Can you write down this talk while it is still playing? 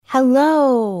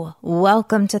Hello,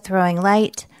 welcome to Throwing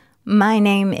Light. My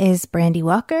name is Brandy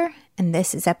Walker, and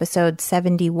this is episode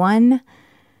 71,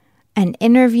 an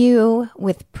interview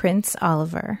with Prince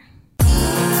Oliver.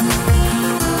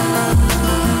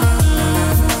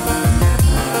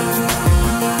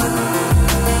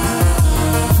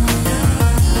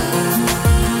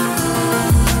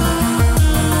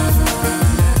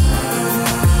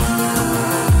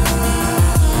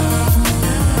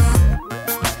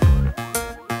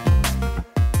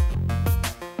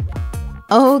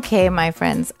 Okay, my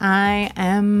friends, I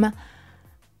am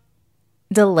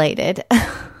delighted.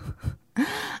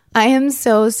 I am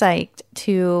so psyched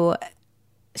to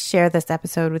share this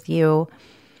episode with you.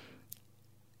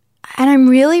 And I'm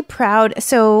really proud.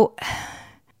 So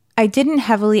I don't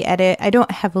heavily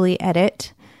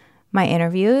edit my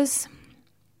interviews.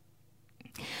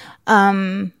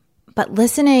 But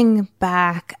listening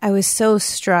back, I was so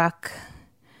struck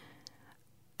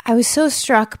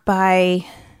by...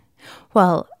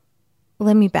 Well,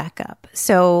 let me back up.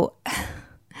 So,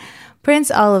 Prince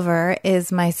Oliver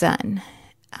is my son.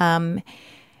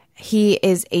 He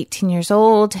is 18 years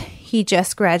old. He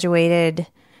just graduated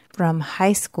from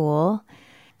high school.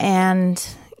 And,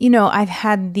 I've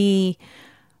had the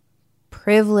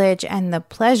privilege and the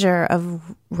pleasure of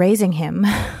raising him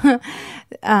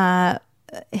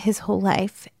his whole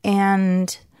life.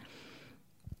 And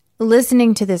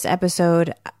listening to this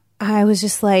episode, I was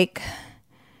just like...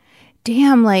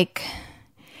 damn,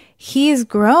 he's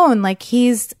grown,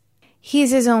 he's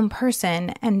his own person,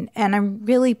 and I'm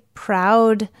really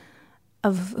proud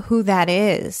of who that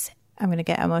is. I'm going to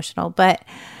get emotional, but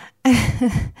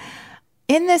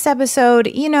in this episode,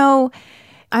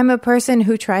 I'm a person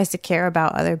who tries to care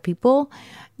about other people,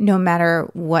 no matter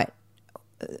who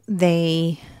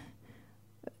they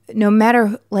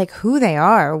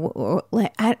are.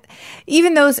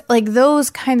 Even those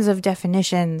kinds of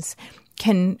definitions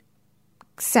can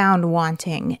sound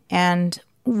wanting. And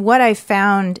what I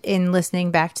found in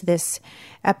listening back to this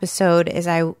episode is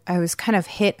I was kind of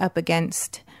hit up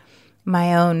against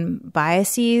my own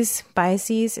biases.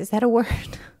 Biases, is that a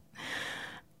word?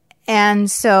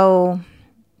 And so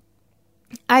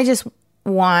I just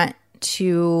want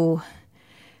to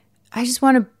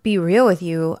be real with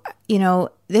you.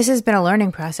 This has been a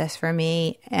learning process for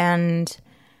me, and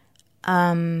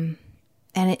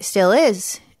it still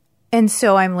is. And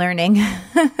so I'm learning.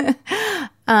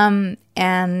 And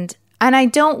I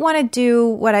don't want to do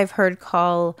what I've heard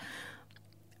call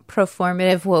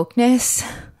performative wokeness.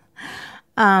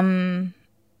 I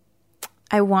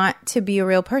want to be a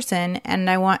real person, and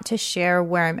I want to share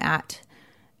where I'm at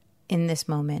in this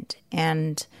moment.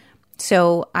 And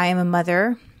so I am a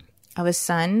mother of a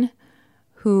son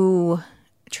who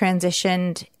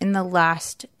transitioned in the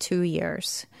last 2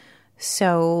 years.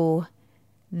 So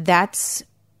that's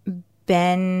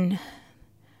been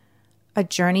a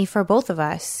journey for both of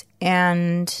us.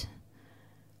 And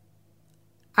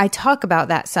I talk about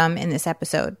that some in this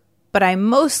episode, but I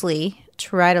mostly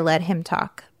try to let him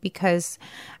talk because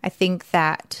I think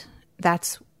that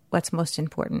that's what's most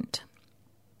important.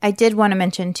 I did want to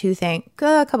mention a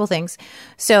couple things.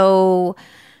 So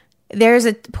there's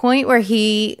a point where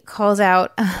he calls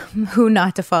out who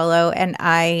not to follow. And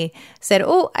I said,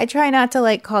 I try not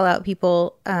to call out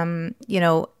people,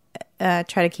 try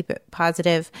to keep it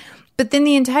positive. But then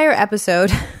the entire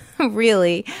episode,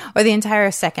 really, or the entire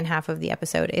second half of the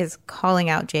episode is calling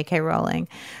out J.K. Rowling.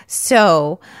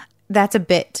 So that's a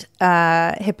bit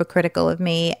hypocritical of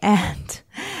me. And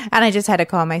I just had to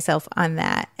call myself on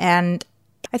that. And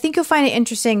I think you'll find it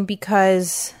interesting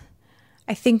because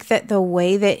I think that the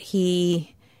way that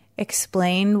he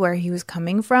explained where he was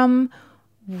coming from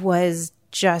was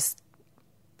just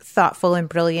thoughtful and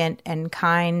brilliant and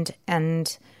kind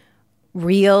and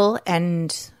real,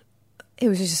 and it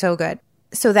was just so good.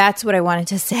 So that's what I wanted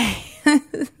to say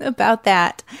about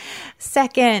that.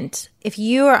 Second, if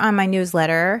you are on my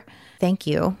newsletter, thank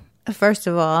you. First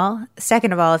of all.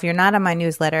 Second of all, if you're not on my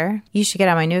newsletter, you should get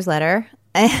on my newsletter.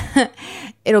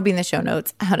 It'll be in the show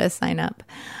notes how to sign up.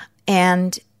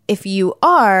 And if you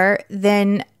are,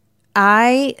 then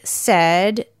I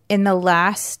said in the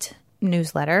last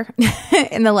newsletter,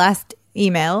 in the last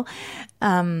email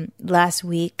last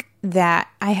week, that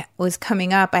I was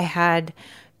coming up. I had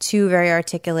 2 very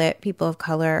articulate people of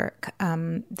color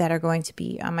that are going to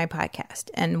be on my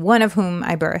podcast, and one of whom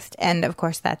I birthed. And of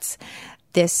course, that's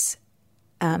this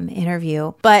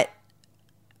interview. But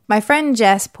my friend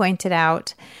Jess pointed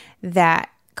out that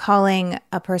calling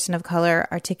a person of color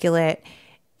articulate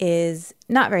is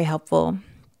not very helpful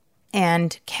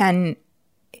and can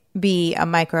be a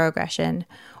microaggression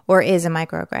or is a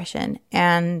microaggression.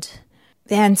 And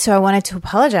And so I wanted to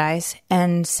apologize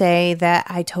and say that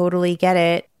I totally get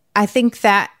it. I think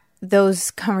that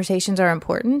those conversations are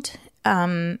important.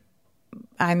 I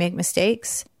make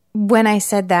mistakes. When I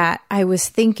said that, I was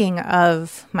thinking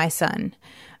of my son,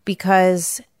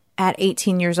 because at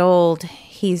 18 years old,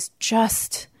 he's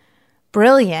just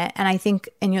brilliant. And I think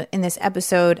in this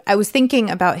episode, I was thinking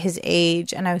about his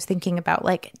age, and I was thinking about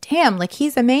like, damn, like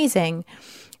he's amazing.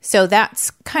 So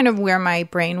that's kind of where my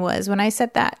brain was when I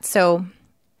said that. So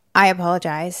I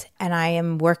apologize, and I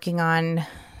am working on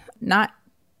not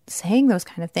saying those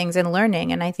kind of things and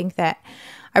learning. And I think that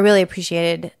I really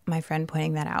appreciated my friend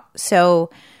pointing that out. So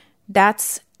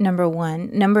that's number one.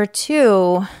 Number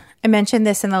two, I mentioned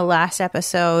this in the last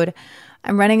episode.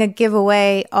 I'm running a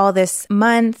giveaway all this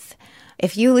month.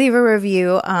 If you leave a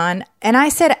review on, and I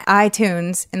said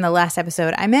iTunes in the last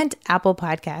episode, I meant Apple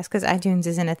Podcasts, because iTunes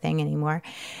isn't a thing anymore.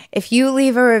 If you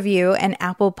leave a review in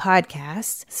Apple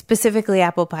Podcasts, specifically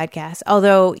Apple Podcasts,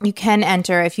 although you can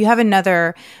enter, if you have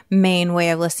another main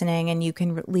way of listening and you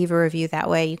can leave a review that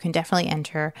way, you can definitely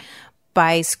enter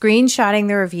by screenshotting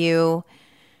the review,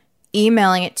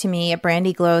 emailing it to me at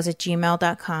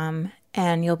brandyglows@gmail.com,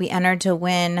 and you'll be entered to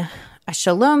win a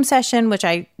Shalom session, which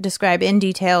I describe in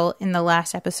detail in the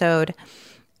last episode,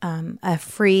 a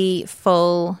free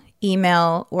full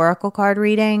email oracle card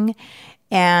reading,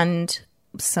 and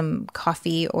some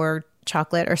coffee or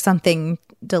chocolate or something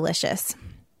delicious.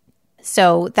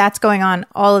 So that's going on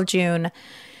all of June.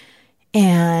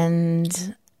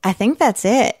 And I think that's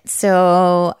it.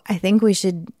 So I think we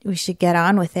should get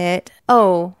on with it.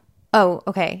 Oh,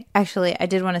 okay. Actually, I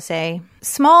did want to say,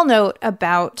 small note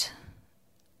about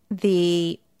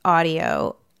the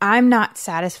audio. I'm not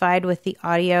satisfied with the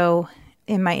audio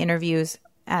in my interviews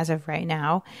as of right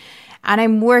now, and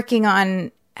I'm working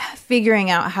on figuring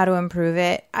out how to improve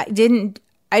it. I didn't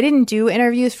do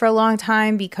interviews for a long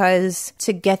time because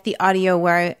to get the audio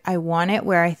where I want it,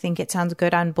 where I think it sounds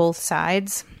good on both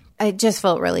sides, it just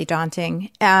felt really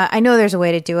daunting. I know there's a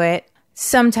way to do it.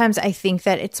 Sometimes I think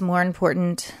that it's more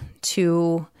important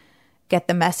to get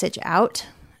the message out,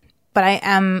 but I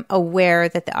am aware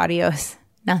that the audio is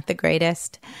not the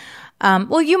greatest.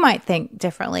 Well, you might think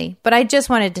differently, but I just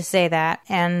wanted to say that,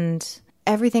 and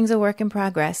everything's a work in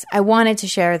progress. I wanted to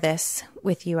share this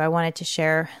with you. I wanted to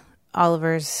share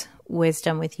Oliver's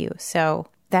wisdom with you. So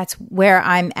that's where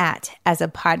I'm at as a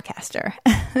podcaster.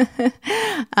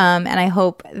 And I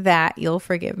hope that you'll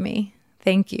forgive me.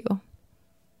 Thank you.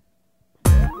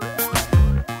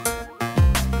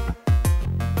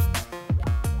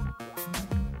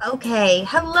 Okay.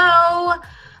 Hello,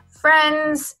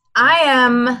 friends. I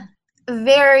am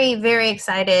very, very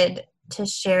excited to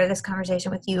share this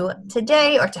conversation with you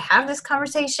today, or to have this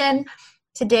conversation.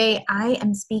 Today, I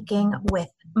am speaking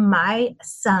with my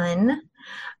son.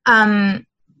 The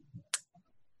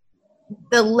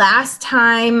last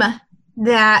time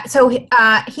he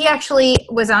actually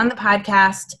was on the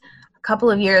podcast a couple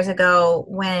of years ago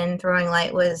when Throwing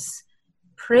Light was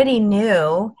pretty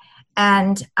new.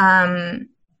 And,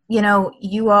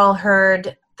 you all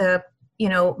heard the,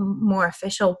 more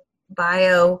official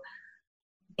bio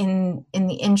in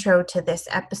the intro to this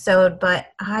episode, but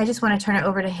I just want to turn it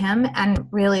over to him and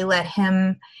really let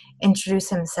him introduce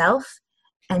himself,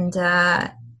 and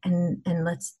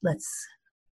let's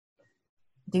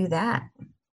do that.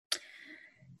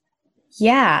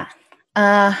 Yeah.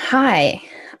 Hi.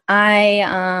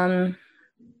 I'm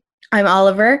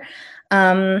Oliver.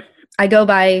 I go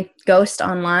by Ghost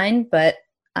online, but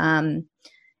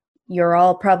you're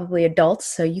all probably adults,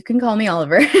 so you can call me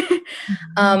Oliver.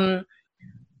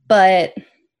 But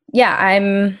yeah,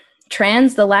 I'm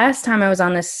trans. The last time I was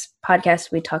on this podcast,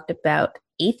 we talked about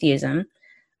atheism,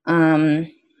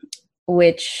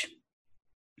 which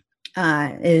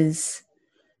is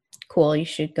cool. You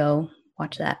should go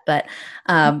watch that. But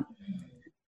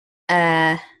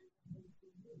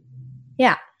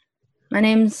yeah, my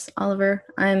name's Oliver.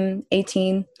 I'm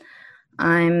 18.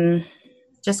 I'm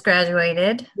just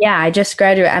graduated. Yeah, I just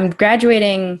graduated. I'm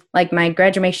graduating. Like, my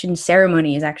graduation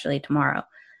ceremony is actually tomorrow.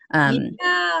 From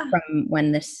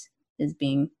when this is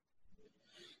being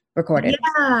recorded.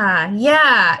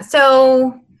 Yeah.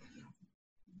 So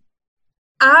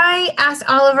I asked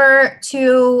Oliver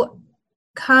to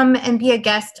come and be a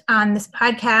guest on this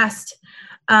podcast,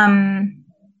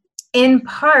 in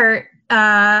part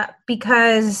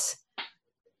because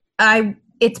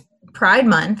it's Pride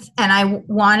Month, and I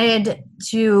wanted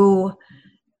to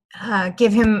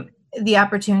give him the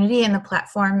opportunity and the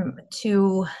platform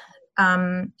to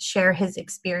share his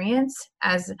experience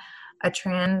as a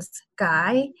trans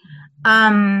guy,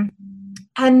 and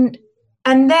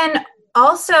then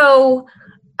also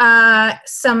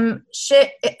some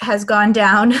shit has gone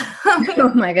down.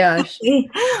 Oh my gosh.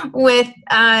 with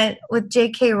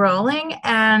J.K. Rowling,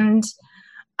 and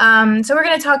so we're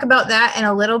going to talk about that in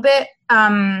a little bit.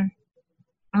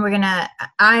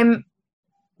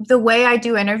 The way I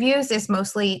do interviews is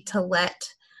mostly to let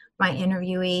my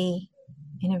interviewee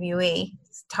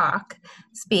talk,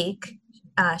 speak,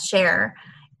 share,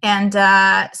 and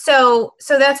so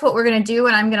that's what we're going to do,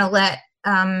 and I'm going to let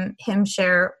him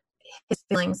share his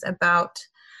feelings about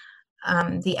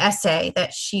the essay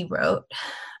that she wrote.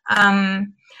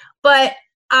 But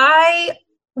I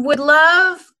would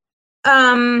love,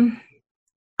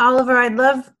 Oliver, I'd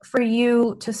love for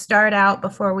you to start out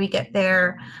before we get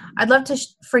there. I'd love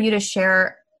for you to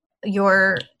share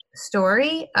your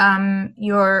story,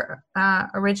 your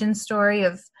origin story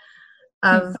of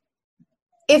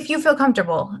if you feel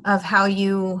comfortable, of how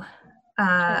you.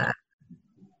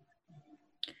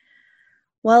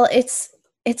 Well, it's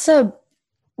a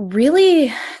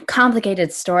really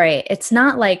complicated story. It's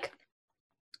not like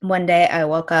one day I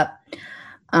woke up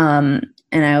and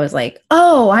I was like,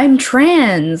 oh, I'm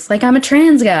trans. Like, I'm a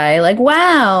trans guy. Like,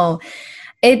 wow.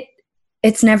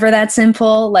 It's never that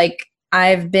simple. Like,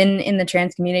 I've been in the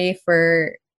trans community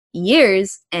for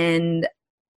years and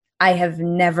I have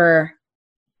never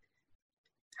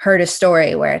heard a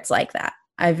story where it's like that.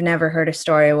 I've never heard a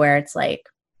story where it's like,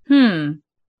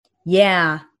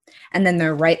 yeah. And then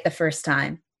they're right the first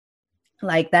time.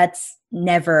 Like, that's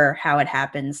never how it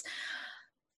happens.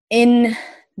 In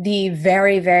the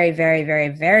very, very, very, very,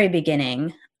 very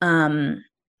beginning,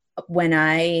 when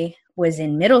I was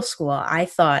in middle school, I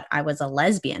thought I was a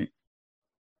lesbian,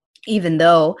 even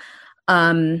though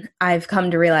I've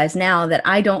come to realize now that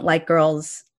I don't like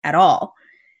girls at all.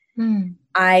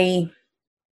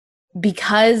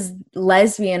 Because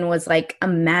lesbian was like a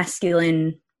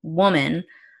masculine woman,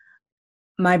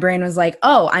 my brain was like,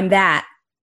 oh, I'm that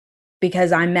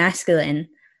because I'm masculine.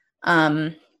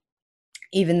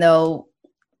 Even though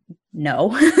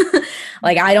no,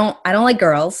 like I don't like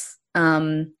girls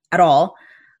at all.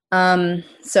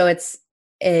 So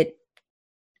it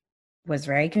was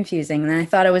very confusing. And then I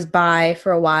thought I was bi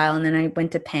for a while, and then I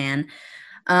went to pan.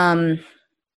 Then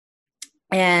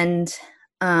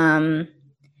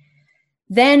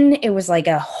it was like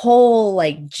a whole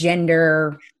like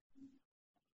gender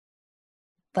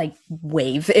like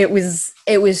wave. It was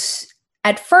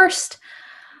at first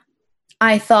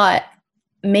I thought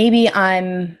maybe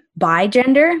I'm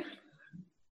bi-gender,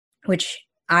 which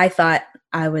I thought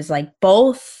I was like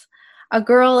both a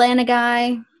girl and a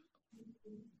guy.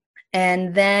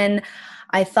 And then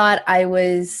I thought I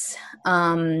was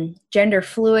gender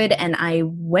fluid, and I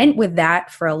went with that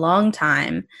for a long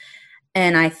time.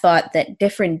 And I thought that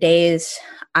different days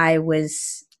I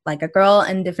was like a girl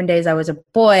and different days I was a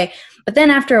boy. But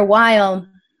then after a while,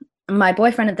 my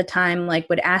boyfriend at the time like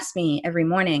would ask me every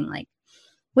morning, like,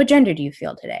 what gender do you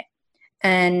feel today?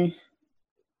 And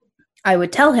I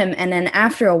would tell him. And then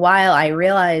after a while, I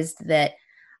realized that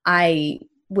I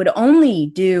would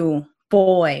only do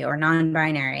boy or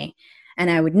non-binary, and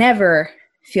I would never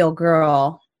feel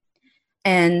girl.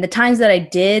 And the times that I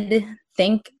did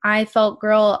think I felt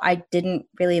girl, I didn't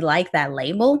really like that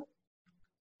label.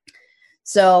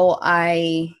 So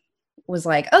I was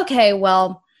like, okay,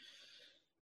 well,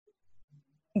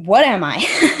 what am I?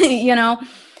 You know?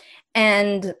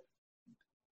 And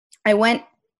I went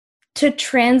to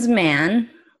Trans Man,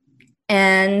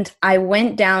 and I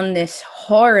went down this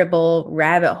horrible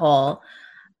rabbit hole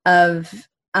of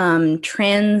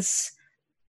trans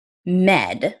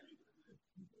med,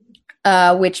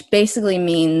 which basically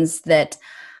means that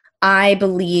I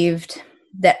believed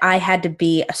that I had to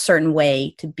be a certain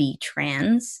way to be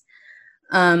trans.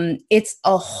 It's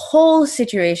a whole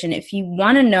situation. If you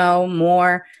want to know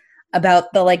more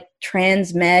about the like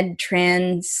trans med,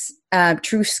 trans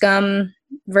true scum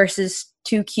versus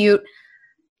too cute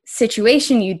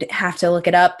situation, you'd have to look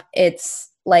it up. It's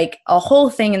like a whole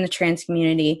thing in the trans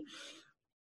community.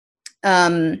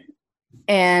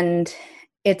 And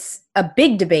it's a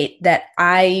big debate that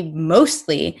I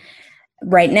mostly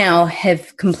right now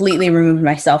have completely removed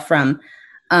myself from.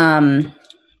 I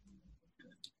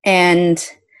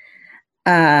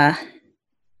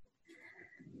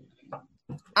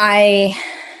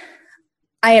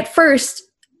at first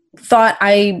thought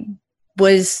I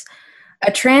was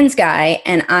a trans guy,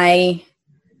 and I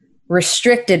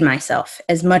restricted myself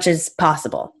as much as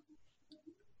possible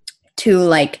to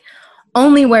like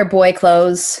only wear boy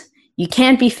clothes. You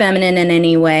can't be feminine in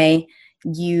any way.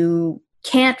 You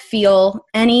can't feel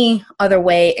any other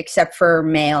way except for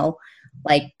male,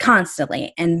 like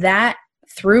constantly. And that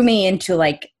threw me into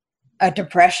like a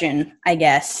depression, I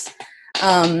guess.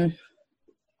 And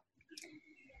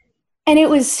it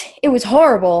was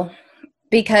horrible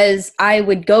because I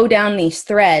would go down these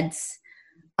threads.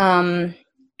 And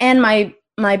my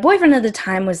boyfriend at the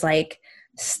time was like,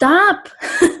 stop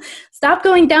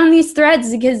going down these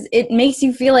threads because it makes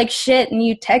you feel like shit. And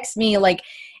you text me like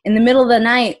in the middle of the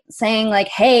night saying like,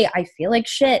 hey, I feel like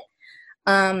shit.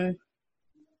 And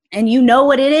you know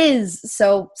what it is,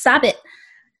 so stop it.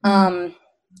 And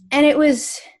it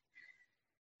was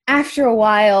after a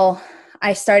while,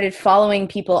 I started following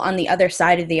people on the other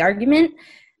side of the argument.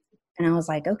 And I was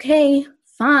like, okay,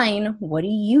 fine. What do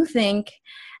you think?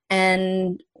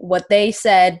 And what they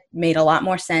said made a lot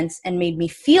more sense and made me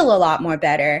feel a lot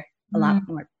better than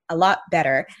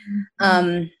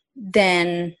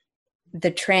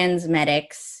the trans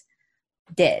medics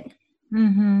did.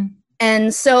 Mm-hmm.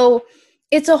 And so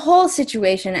it's a whole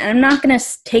situation, and I'm not going to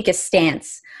take a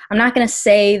stance. I'm not going to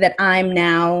say that I'm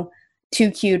now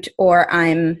too cute or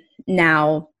I'm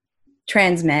now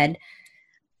trans med.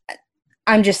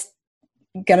 I'm just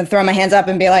going to throw my hands up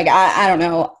and be like, I don't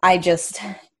know. I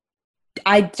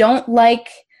don't like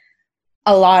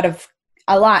a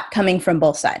lot coming from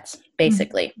both sides,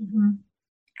 basically. Mm-hmm.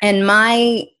 And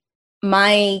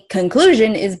my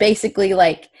conclusion is basically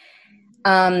like,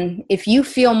 if you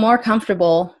feel more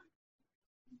comfortable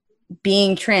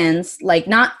being trans, like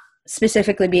not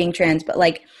specifically being trans, but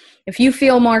like if you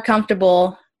feel more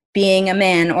comfortable being a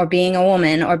man or being a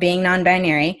woman or being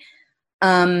non-binary,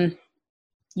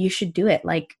 you should do it.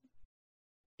 Like,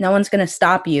 no one's going to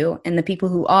stop you. And the people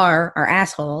who are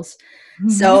assholes. Mm-hmm.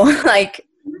 So like,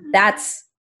 that's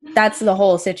the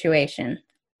whole situation.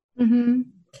 Mm-hmm.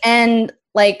 And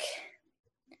like,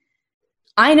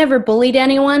 I never bullied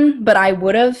anyone, but I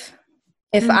would have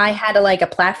if I had a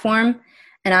platform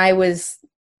and I was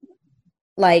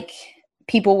like,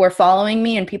 people were following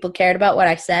me and people cared about what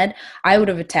I said. I would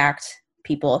have attacked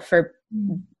people for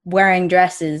wearing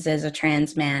dresses as a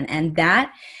trans man. And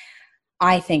that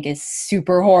I think is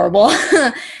super horrible.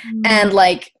 And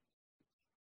like,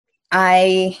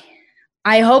 I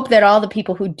hope that all the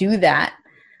people who do that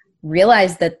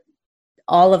realize that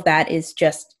all of that is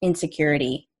just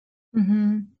insecurity.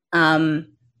 Mm-hmm.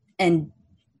 And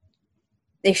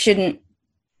they shouldn't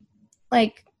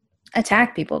like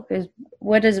attack people, because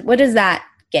what does that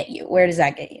get you? Where does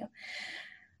that get you?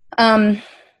 I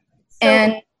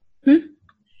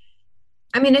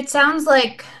mean, it sounds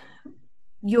like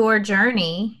your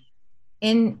journey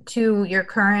into your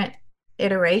current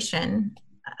iteration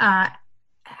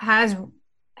has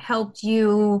helped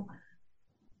you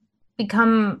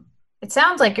become, it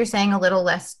sounds like you're saying, a little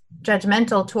less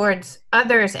judgmental towards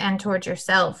others and towards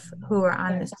yourself who are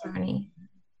on this journey.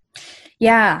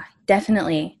 Yeah,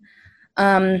 definitely.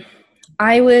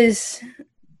 I was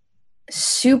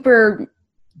super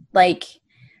like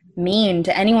mean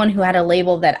to anyone who had a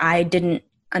label that I didn't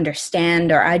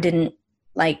understand or I didn't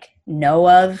like know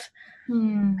of.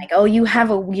 Like, oh, you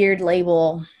have a weird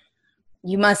label,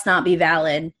 you must not be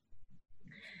valid.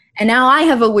 And now I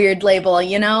have a weird label,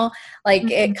 you know, like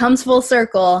it comes full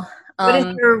circle. What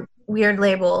is your weird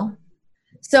label?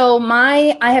 So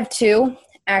I have two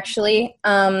actually.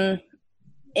 On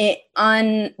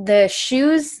the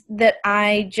shoes that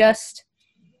I just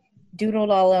doodled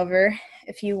all over.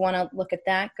 If you want to look at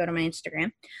that, go to my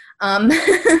Instagram.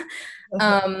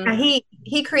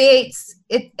 He creates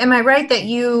it. Am I right that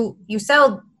you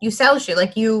sell shoes?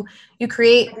 Like you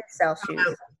create sell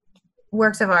shoes,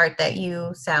 works of art that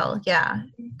you sell. Yeah,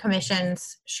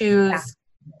 commissions, shoes.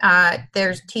 Yeah.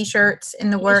 There's t-shirts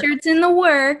in the works. T-shirts in the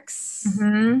works.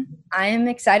 Mm-hmm. I am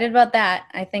excited about that.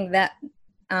 I think that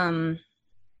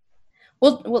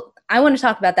well, I want to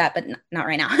talk about that, but not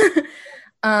right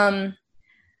now.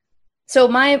 So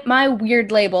my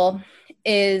weird label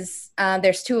is,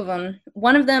 there's two of them.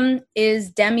 One of them is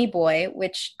Demi Boy,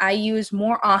 which I use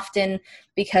more often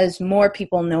because more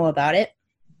people know about it.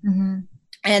 Mm-hmm.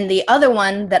 And the other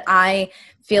one that I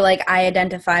feel like I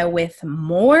identify with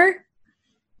more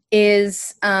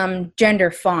is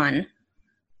Gender Fawn,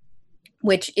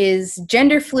 which is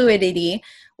gender fluidity,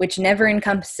 which never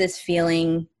encompasses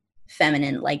feeling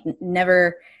feminine. Like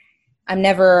I'm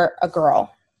never a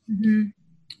girl. Mm-hmm.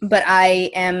 But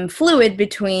I am fluid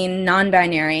between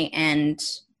non-binary and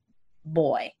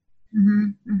boy.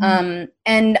 Mm-hmm. Mm-hmm.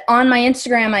 And on my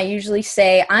Instagram, I usually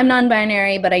say I'm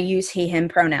non-binary, but I use he, him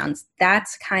pronouns.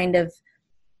 That's the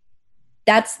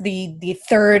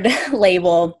third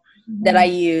label that I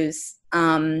use,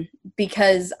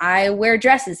 because I wear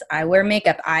dresses, I wear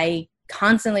makeup, I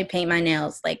constantly paint my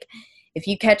nails. Like, if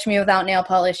you catch me without nail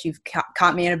polish, you've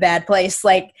caught me in a bad place.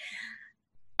 Like,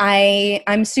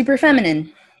 I'm super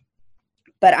feminine.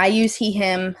 But I use he,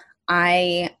 him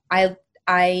I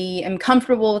am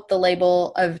comfortable with the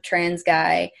label of trans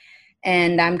guy,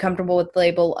 and I'm comfortable with the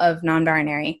label of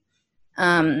non-binary.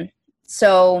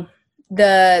 So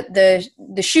the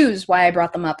shoes, why I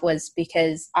brought them up was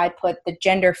because I put the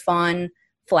gender fawn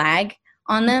flag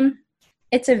on them.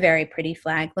 It's a very pretty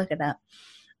flag. Look at that.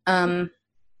 Let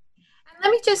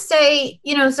me just say,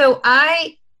 so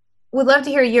I would love to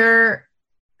hear your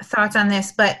thoughts on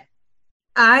this, but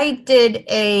I did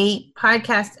a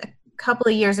podcast a couple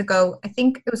of years ago. I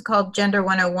think it was called Gender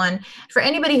 101. For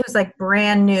anybody who's like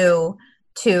brand new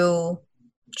to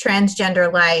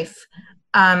transgender life,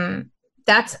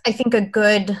 that's, I think, a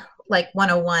good like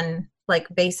 101, like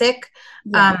basic.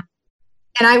 Yeah.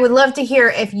 And I would love to hear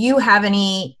if you have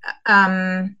any,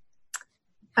 and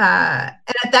at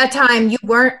that time you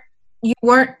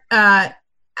weren't out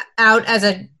as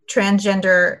a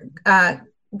transgender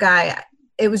guy.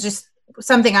 It was just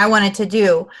something I wanted to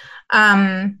do.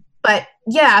 But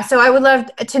yeah, so I would love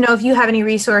to know if you have any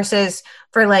resources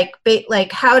for like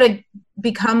how to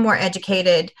become more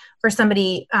educated for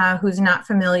somebody who's not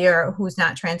familiar, who's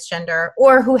not transgender,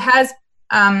 or who has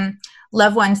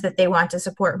loved ones that they want to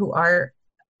support who are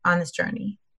on this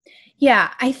journey.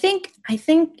 Yeah, I think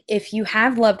if you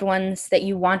have loved ones that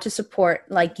you want to support,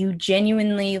 like you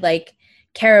genuinely like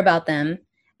care about them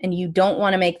and you don't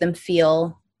want to make them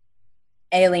feel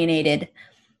alienated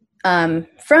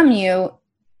from you,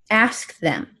 ask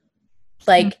them.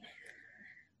 Like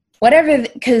whatever,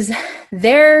 because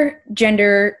their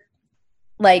gender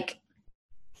like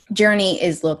journey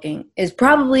is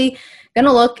probably going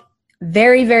to look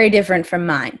very, very different from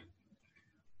mine.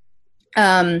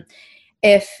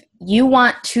 If you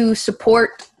want to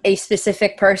support a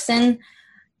specific person,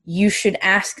 you should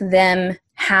ask them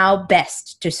how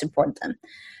best to support them,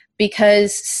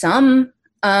 because some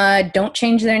don't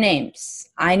change their names.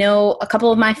 I know a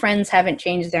couple of my friends haven't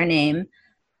changed their name.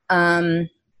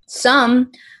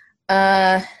 Some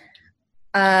have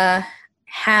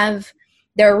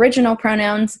their original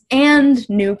pronouns and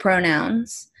new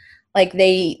pronouns. Like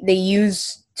they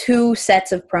use two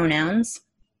sets of pronouns.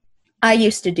 I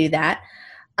used to do that.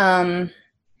 And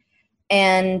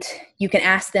you can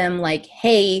ask them like,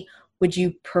 hey, would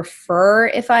you prefer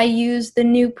if I use the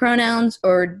new pronouns,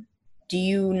 or do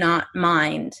you not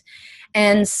mind?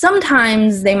 And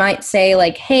sometimes they might say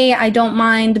like, hey, I don't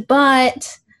mind,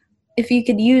 but if you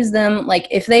could use them, like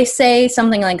if they say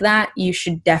something like that, you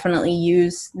should definitely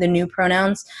use the new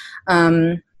pronouns,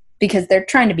 because they're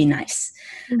trying to be nice.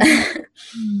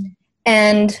 Mm-hmm.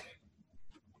 And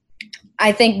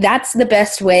I think that's the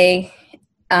best way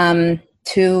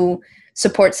to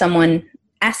support someone.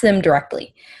 Ask them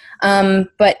directly.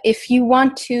 But if you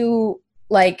want to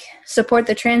like support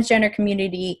the transgender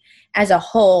community as a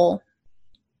whole,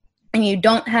 and you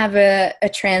don't have a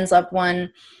trans loved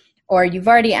one, or you've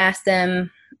already asked them,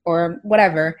 or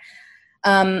whatever,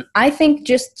 I think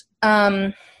just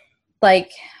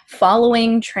like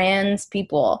following trans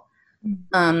people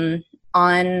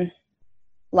on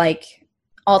like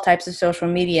all types of social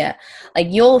media, like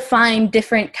you'll find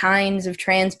different kinds of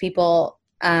trans people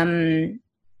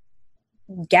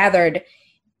gathered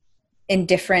in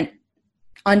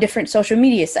on different social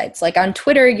media sites. Like on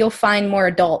Twitter, you'll find more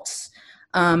adults,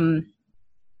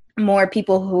 more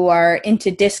people who are into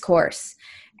discourse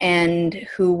and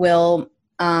who will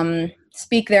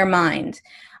speak their mind.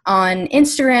 On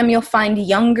Instagram, you'll find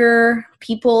younger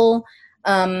people.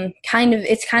 It's kind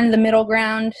of the middle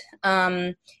ground.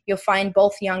 You'll find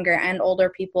both younger and older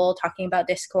people talking about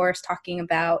discourse, talking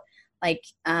about like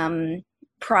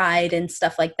pride and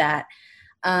stuff like that.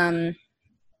 And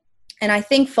I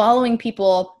think following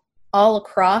people all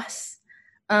across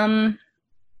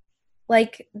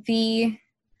like the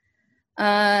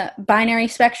binary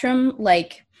spectrum,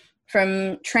 like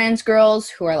from trans girls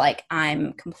who are like,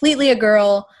 I'm completely a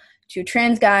girl, to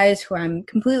trans guys who I'm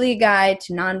completely a guy,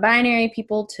 to non-binary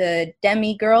people, to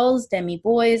demi girls, demi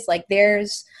boys. Like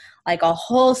there's like a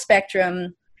whole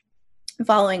spectrum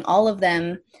following all of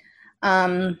them.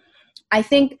 I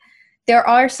think there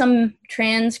are some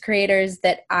trans creators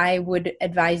that I would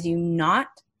advise you not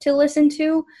to listen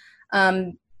to.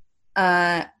 One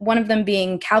of them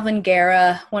being Calvin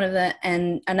Guerra,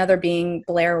 and another being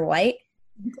Blair White.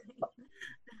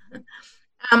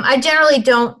 I generally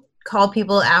don't call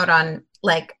people out on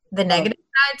like the negative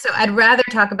side, so I'd rather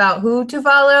talk about who to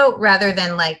follow rather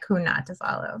than like who not to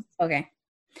follow. Okay.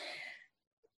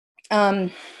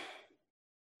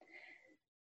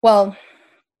 Well,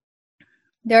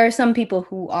 there are some people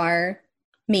who are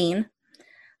mean,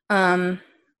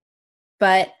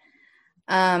 but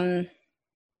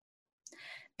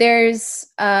there's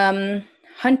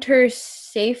Hunter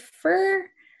Schafer.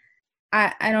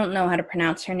 I don't know how to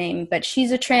pronounce her name, but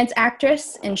she's a trans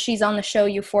actress and she's on the show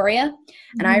Euphoria,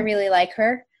 and I really like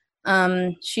her.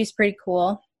 She's pretty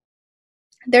cool.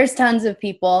 There's tons of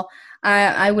people.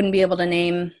 I wouldn't be able to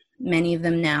name many of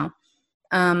them now.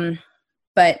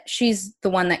 But she's the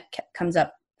one that comes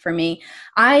up for me.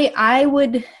 I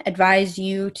would advise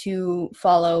you to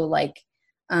follow like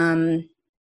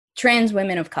trans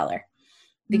women of color,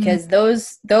 because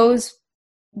those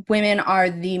women are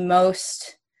the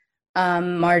most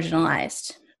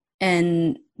marginalized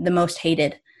and the most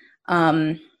hated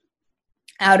out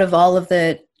of all of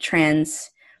the trans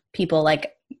people.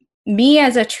 Like me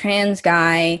as a trans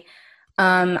guy,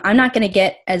 I'm not going to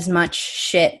get as much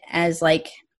shit as like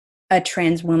a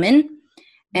trans woman,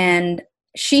 and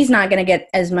she's not going to get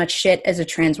as much shit as a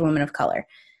trans woman of color.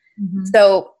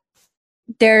 So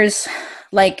there's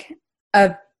like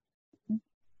a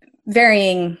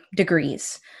varying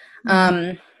degrees.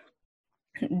 I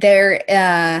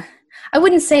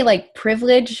wouldn't say like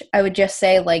privilege. I would just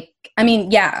say like, I mean,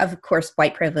 yeah, of course,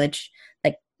 white privilege.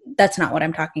 Like that's not what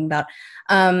I'm talking about.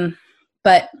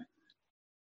 But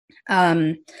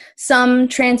some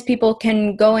trans people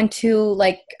can go into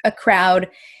like a crowd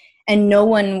and no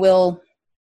one will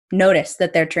notice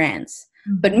that they're trans.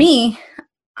 But me,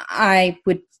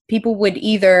 people would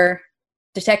either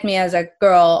detect me as a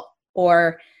girl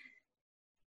or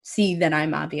see that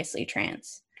I'm obviously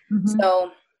trans.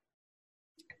 So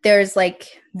there's like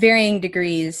varying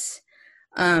degrees.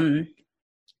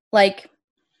 Like,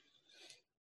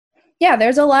 yeah,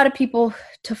 there's a lot of people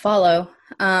to follow.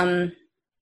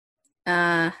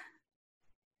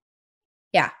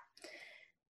 Yeah.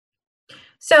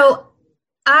 So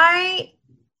I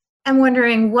am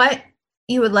wondering what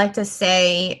you would like to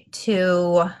say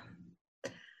to,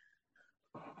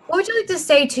 what would you like to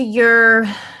say to your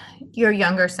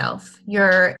younger self?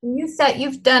 You said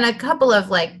you've done a couple of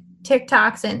like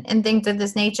TikToks and things of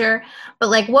this nature, but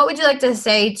like, what would you like to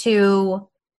say to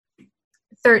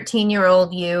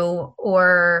 13-year-old you,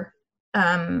 or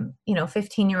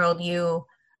 15-year-old you,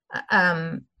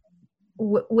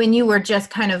 when you were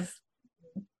just kind of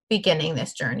beginning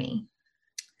this journey?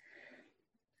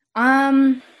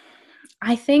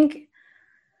 I think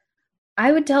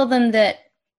I would tell them that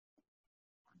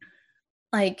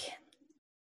like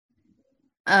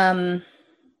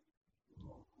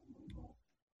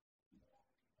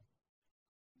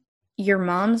your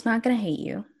mom's not gonna hate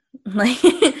you.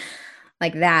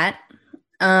 like that.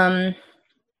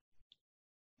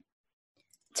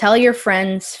 Tell your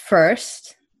friends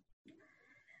first,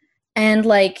 and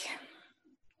like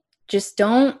just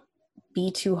don't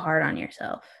be too hard on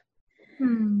yourself,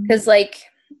 because like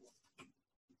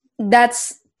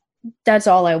that's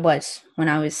all I was when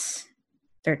I was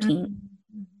 13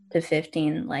 to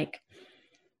 15. Like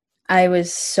I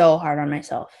was so hard on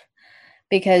myself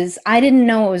because I didn't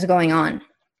know what was going on.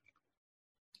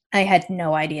 I had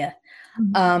no idea.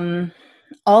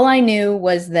 All I knew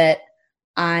was that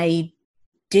I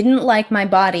didn't like my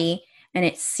body, and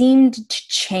it seemed to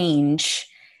change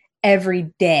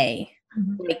every day.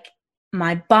 Like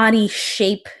my body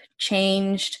shape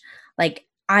changed. Like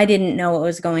I didn't know what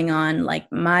was going on. Like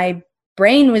my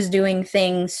brain was doing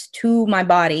things to my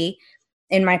body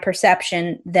in my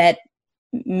perception that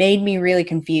made me really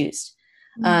confused.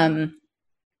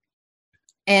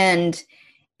 And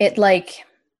it like,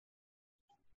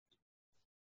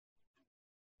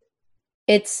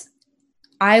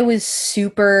 I was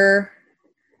super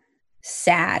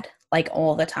sad like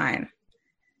all the time,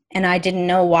 and I didn't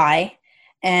know why.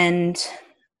 And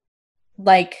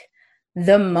like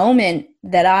the moment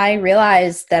that I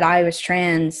realized that I was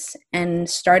trans and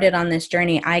started on this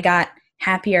journey, I got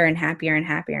happier and happier and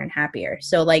happier and happier.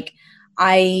 So like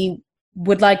I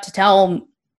would like to tell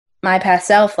my past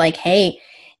self, like, hey,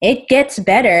 it gets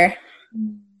better.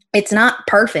 It's not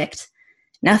perfect.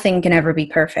 Nothing can ever be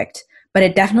perfect, but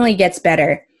it definitely gets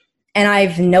better. And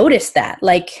I've noticed that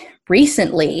like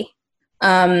recently,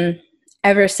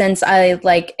 ever since I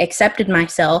like accepted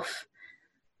myself,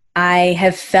 I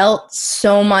have felt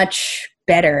so much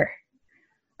better.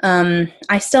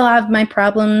 I still have my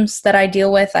problems that I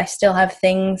deal with. I still have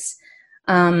things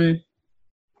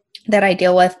that I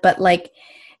deal with, but like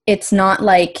it's not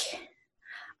like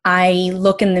I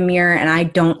look in the mirror and I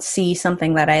don't see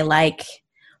something that I like.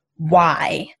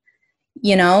 Why?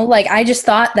 You know, like I just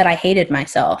thought that I hated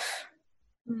myself.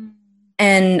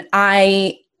 And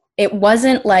it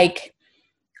wasn't like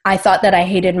I thought that I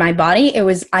hated my body. It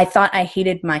was, I thought I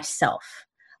hated myself,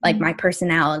 like my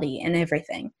personality and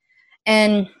everything.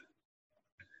 And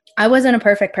I wasn't a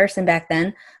perfect person back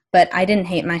then, but I didn't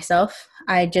hate myself.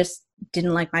 I just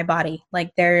didn't like my body.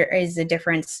 Like there is a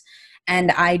difference.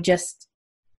 And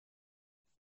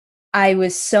I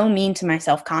was so mean to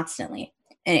myself constantly,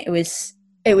 and it was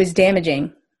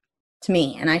damaging to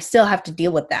me, and I still have to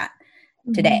deal with that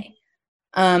today.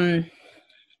 Like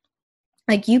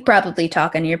you probably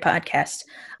talk on your podcast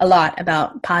a lot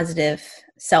about positive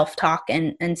self-talk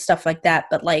and stuff like that,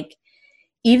 but like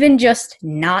even just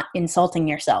not insulting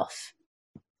yourself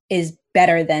is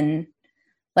better than,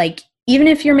 like, even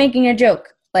if you're making a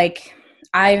joke. Like,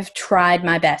 I've tried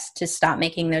my best to stop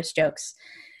making those jokes.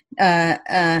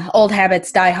 Old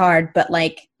habits die hard, but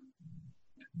like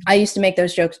I used to make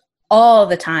those jokes all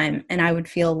the time, and I would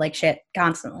feel like shit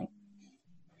constantly.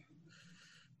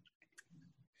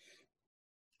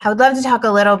 I would love to talk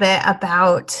a little bit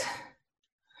about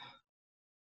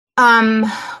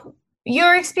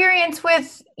your experience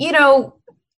with,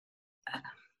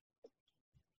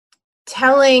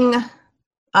 telling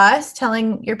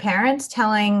your parents,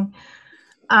 telling,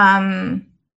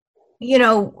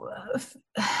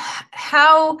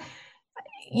 how,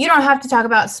 you don't have to talk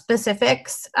about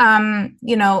specifics. I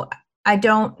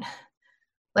don't,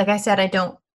 like I said, I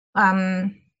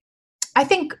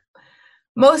think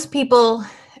most people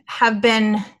have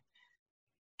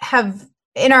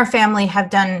in our family have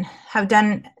done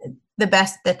the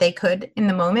best that they could in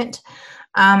the moment.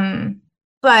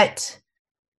 But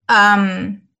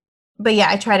yeah,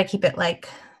 I try to keep it like,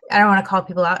 I don't want to call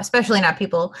people out, especially not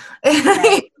people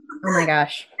Oh my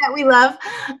gosh, that we love.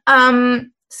 But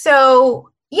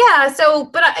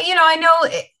I know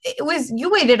it was, you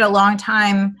waited a long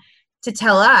time to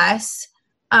tell us.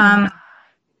 And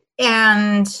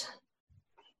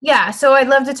yeah, so I'd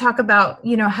love to talk about,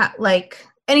 how, like,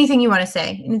 anything you want to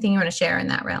say, anything you want to share in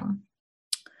that realm.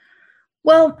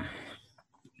 Well,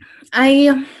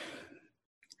 I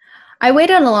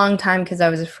waited a long time because I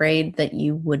was afraid that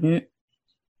you wouldn't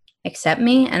accept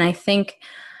me. And I think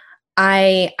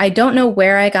I don't know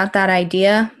where I got that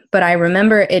idea, but I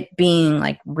remember it being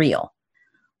like real.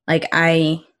 Like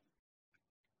I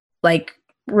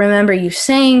remember you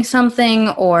saying something,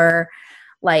 or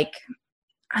like,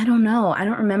 I don't know. I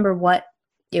don't remember what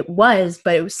it was,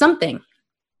 but it was something.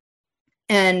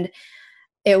 And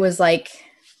it was like,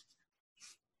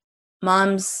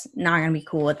 Mom's not going to be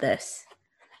cool with this.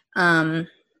 And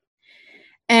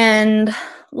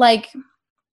like,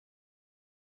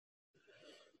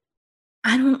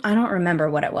 I don't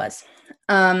remember what it was.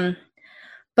 But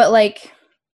like,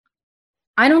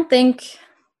 I don't think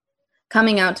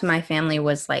coming out to my family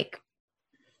was like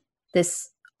this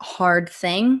hard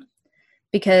thing,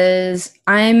 because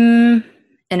I'm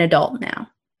an adult now.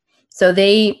 So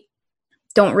they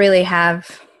don't really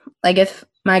have, like, if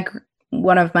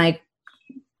one of my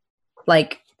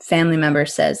like family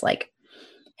members says like,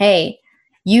 hey,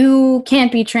 you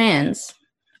can't be trans,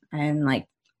 I'm like,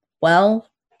 well,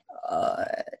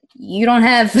 you don't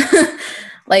have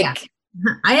like, yeah.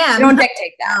 I am. You don't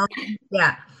dictate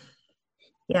that.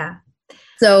 Yeah.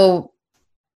 So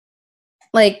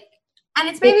like, and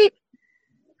it's maybe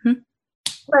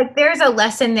like there's a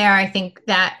lesson there, I think,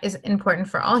 that is important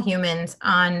for all humans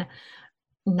on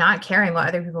not caring what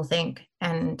other people think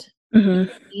and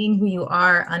being who you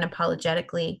are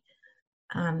unapologetically.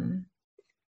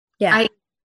 Yeah.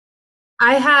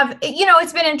 I have,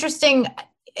 it's been interesting.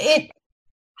 It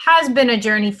has been a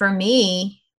journey for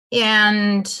me,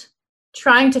 and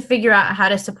trying to figure out how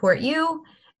to support you,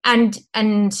 and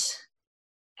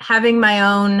having my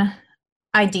own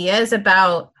ideas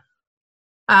about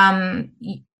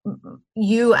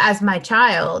you as my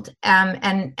child,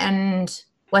 and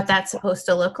what that's supposed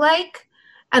to look like,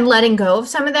 and letting go of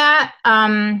some of that,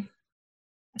 and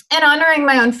honoring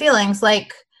my own feelings,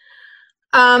 like,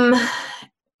 and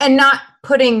not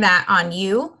putting that on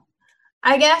you,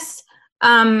 I guess.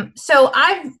 So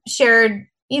I've shared,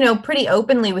 pretty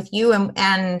openly with you,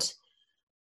 and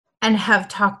have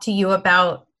talked to you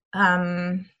about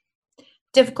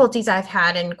difficulties I've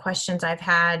had and questions I've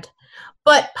had.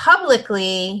 But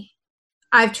publicly,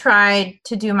 I've tried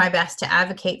to do my best to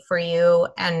advocate for you,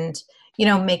 and,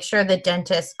 make sure the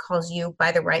dentist calls you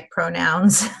by the right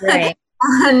pronouns. Right.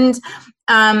 And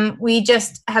we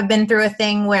just have been through a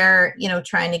thing where,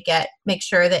 trying to make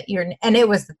sure that and it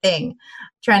was the thing,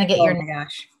 trying to get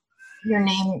your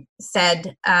name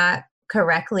said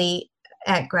correctly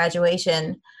at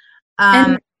graduation.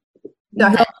 And go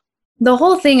ahead. The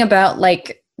whole thing about,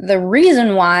 like, the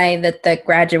reason why that the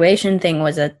graduation thing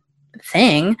was a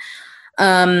thing,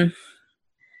 it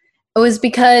was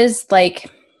because,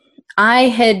 like, I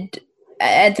had,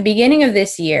 at the beginning of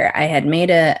this year, I had made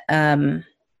a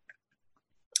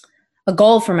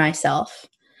goal for myself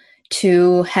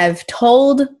to have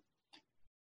told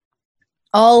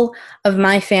all of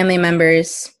my family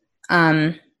members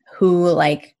who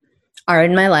like are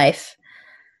in my life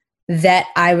that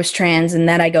I was trans and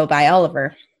that I go by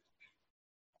Oliver,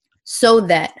 so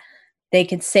that they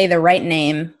could say the right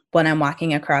name when I'm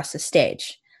walking across the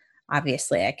stage.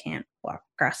 Obviously, I can't walk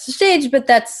across the stage, but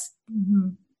that's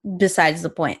besides the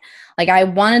point. Like, I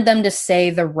wanted them to say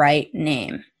the right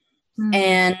name.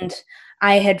 And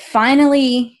I had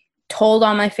finally told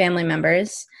all my family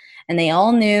members, and they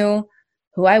all knew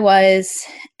who I was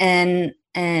and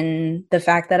the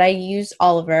fact that I used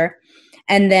Oliver.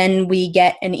 And then we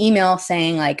get an email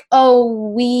saying like,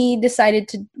 oh, you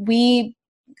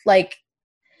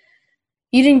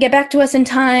didn't get back to us in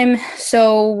time,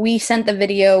 so we sent the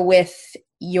video with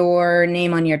your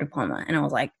name on your diploma. And I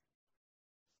was like,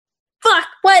 fuck,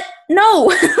 what? No.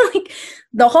 Like,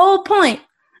 the whole point.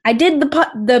 I did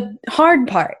the hard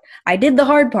part. I did the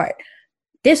hard part.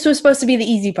 This was supposed to be the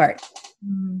easy part.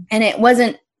 And it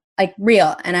wasn't like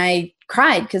real. And I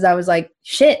cried because I was like,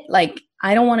 shit, like,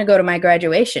 I don't want to go to my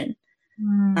graduation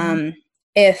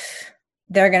if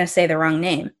they're going to say the wrong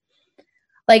name.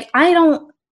 Like,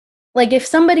 if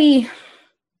somebody,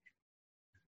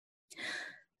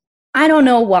 I don't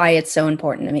know why it's so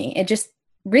important to me. It just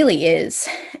really is.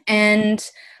 And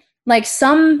like,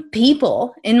 some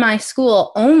people in my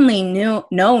school only know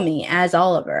me as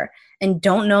Oliver and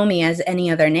don't know me as any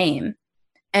other name.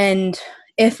 And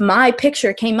if my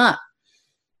picture came up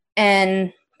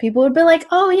and people would be like,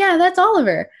 oh yeah, that's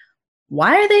Oliver,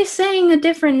 why are they saying a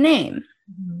different name?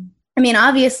 I mean,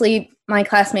 obviously my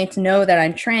classmates know that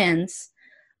I'm trans,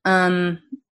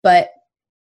 but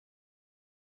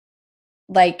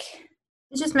like,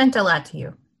 it just meant a lot to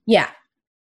you. Yeah.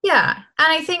 And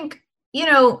I think,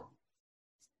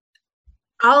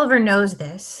 Oliver knows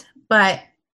this, but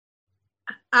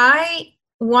I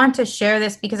want to share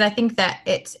this because I think that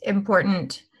it's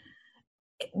important,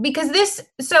 because this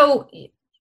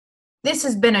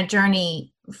has been a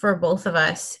journey for both of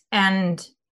us, and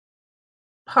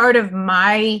part of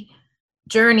my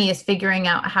journey is figuring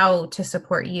out how to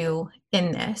support you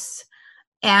in this.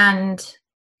 And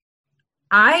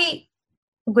I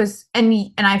was,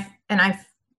 I'm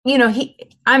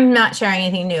not sharing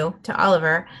anything new to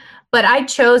Oliver, but I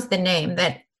chose the name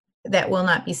that will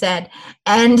not be said.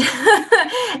 And,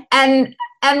 and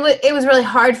it was really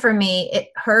hard for me. It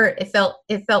hurt. It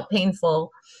felt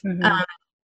painful,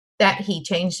 that he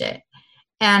changed it.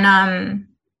 And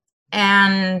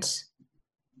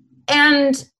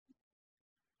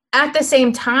at the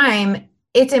same time,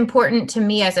 it's important to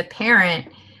me as a parent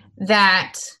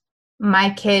that my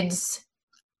kids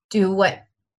do what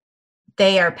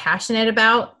they are passionate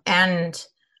about and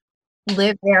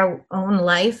live their own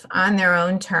life on their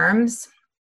own terms.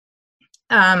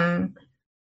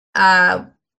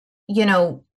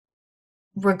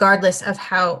 Regardless of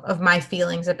my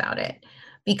feelings about it,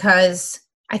 because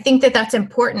I think that that's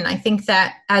important. I think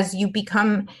that as you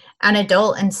become an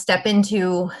adult and step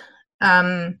into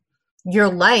your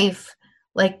life,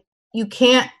 like, you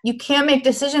can't make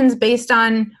decisions based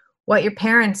on what your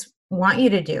parents want you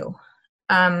to do.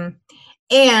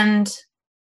 And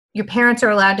your parents are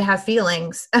allowed to have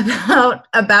feelings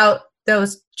about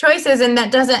those choices. And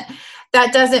that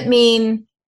doesn't mean,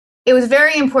 it was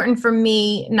very important for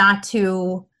me not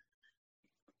to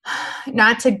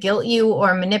guilt you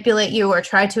or manipulate you or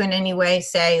try to in any way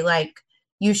say like,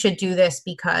 you should do this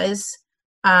because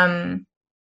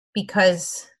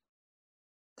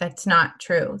that's not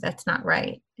true. That's not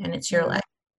right. And it's your life.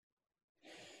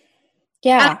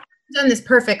 Yeah. I've done this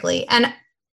perfectly. And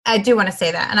I do want to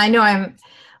say that. And I know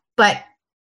but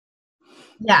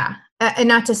yeah, and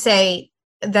not to say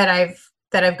that I've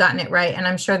gotten it right. And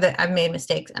I'm sure that I've made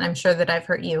mistakes, and I'm sure that I've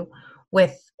hurt you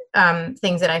with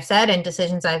things that I've said and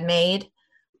decisions I've made.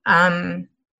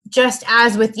 Just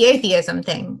as with the atheism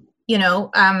thing,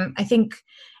 I think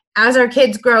as our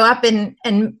kids grow up and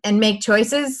make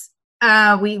choices,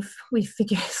 we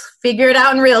figure it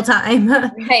out in real time.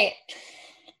 Right.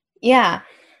 Yeah.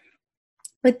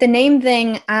 With the name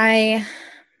thing, I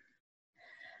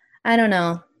don't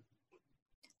know.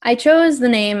 I chose the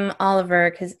name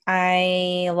Oliver because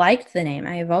I liked the name.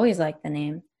 I've always liked the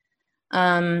name.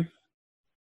 I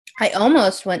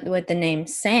almost went with the name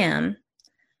Sam,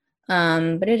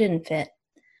 but it didn't fit.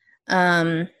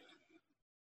 And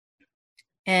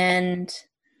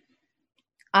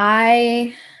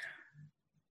I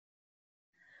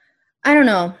don't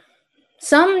know.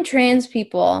 Some trans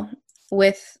people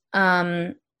with,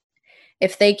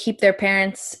 if they keep their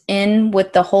parents in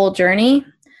with the whole journey,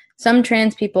 some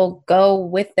trans people go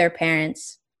with their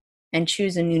parents and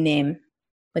choose a new name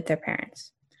with their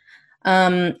parents.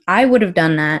 I would have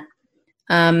done that,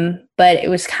 but it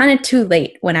was kind of too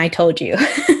late when I told you.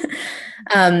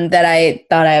 that I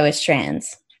thought I was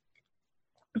trans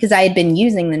because I had been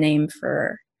using the name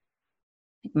for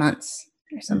like months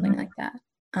or something like that.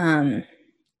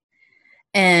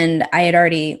 And I had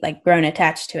already like grown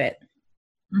attached to it.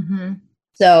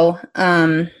 So,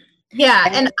 yeah.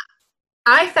 And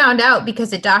I found out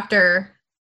because a doctor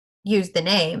used the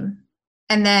name,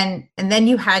 and then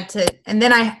you had to, and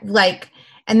then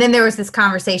and then there was this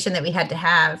conversation that we had to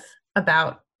have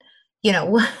about,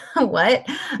 what?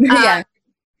 yeah.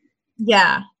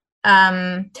 Yeah.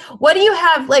 What do you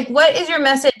have, like, what is your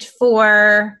message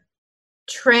for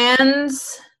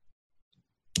trans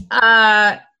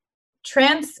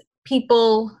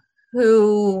people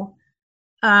who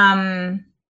are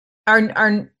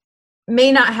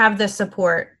may not have the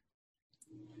support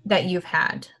that you've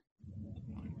had?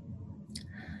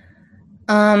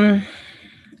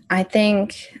 I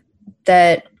think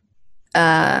that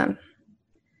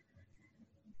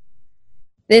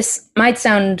this might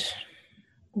sound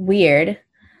weird,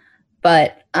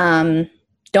 but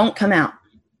don't come out.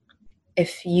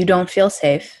 If you don't feel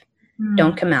safe,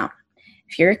 don't come out.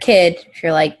 If you're a kid, if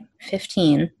you're like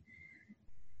 15,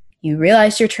 you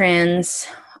realize you're trans,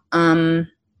 don't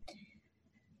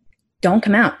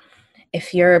come out.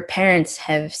 If your parents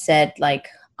have said like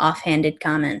offhanded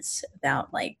comments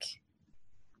about like,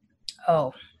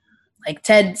 oh, like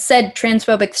Ted said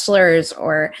transphobic slurs,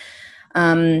 or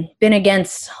been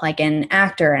against like an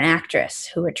actor, an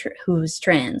actress who's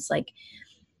trans, like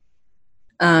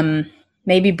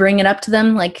maybe bring it up to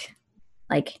them, like,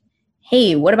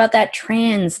 hey, what about that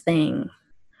trans thing?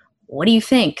 What do you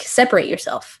think? Separate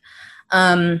yourself.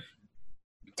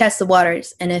 Test the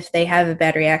waters, and if they have a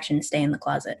bad reaction, stay in the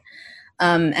closet.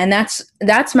 And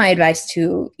that's my advice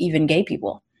to even gay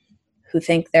people who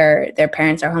think their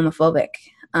parents are homophobic.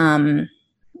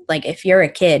 Like, if you're a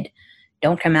kid,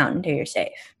 don't come out until you're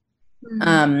safe.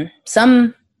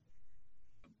 Some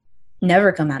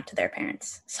never come out to their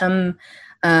parents. Some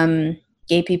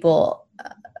gay people,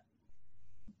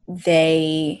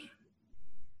 they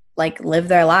like live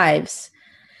their lives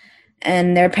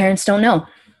and their parents don't know.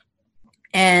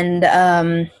 And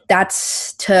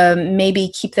that's to maybe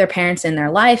keep their parents in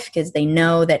their life, because they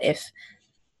know that if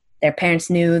their parents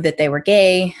knew that they were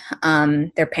gay,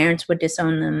 their parents would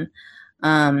disown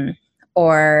them,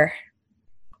 or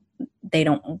they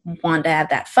don't want to have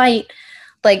that fight.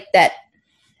 Like, that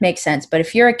makes sense. But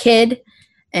if you're a kid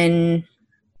and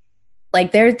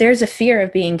like there's a fear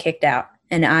of being kicked out,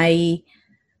 and I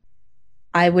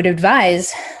would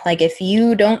advise, like, if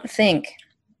you don't think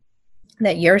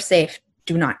that you're safe,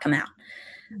 do not come out.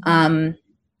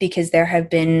 Because there have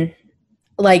been,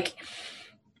 like,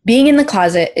 being in the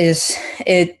closet it's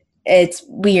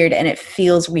weird, and it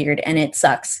feels weird, and it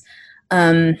sucks.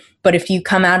 But if you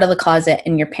come out of the closet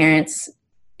and your parents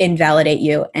invalidate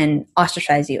you and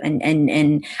ostracize you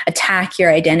and attack your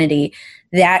identity,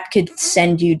 that could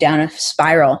send you down a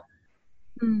spiral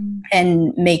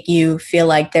and make you feel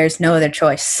like there's no other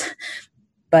choice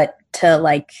but to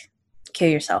like kill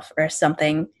yourself or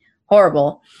something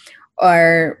horrible,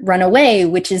 or run away,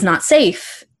 which is not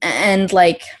safe, and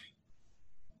like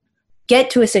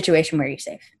get to a situation where you're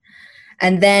safe.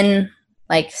 And then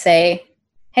like say,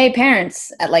 hey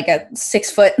parents, at like a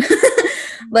 6 foot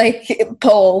like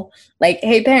pole, like,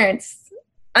 hey parents,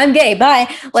 I'm gay,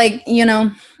 bye. Like,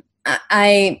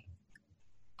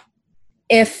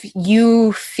 if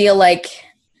you feel like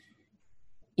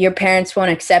your parents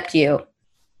won't accept you,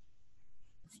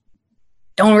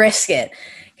 don't risk it,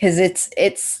 because it's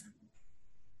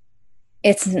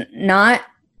not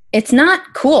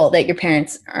cool that your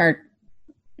parents are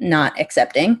not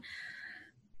accepting,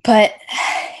 but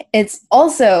it's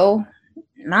also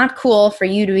not cool for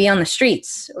you to be on the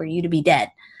streets or you to be dead.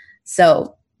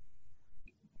 So,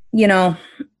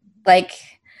 like,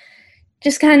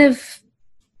 just kind of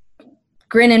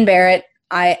grin and bear it,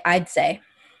 I'd say.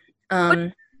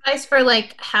 Advice for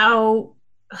how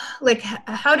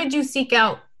did you seek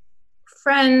out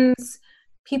friends,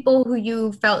 people who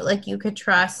you felt like you could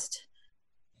trust,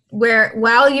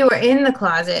 while you were in the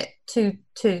closet to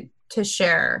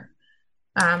share?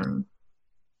 When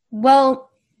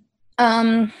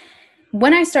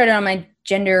I started on my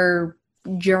gender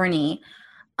journey,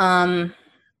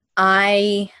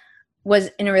 I was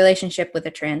in a relationship with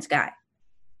a trans guy.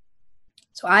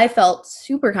 So I felt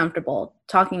super comfortable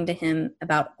talking to him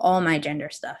about all my gender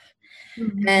stuff.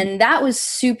 And that was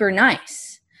super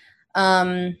nice.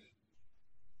 And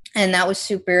that was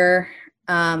super,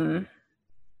 it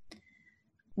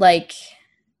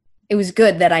was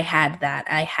good that I had that.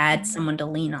 I had someone to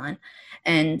lean on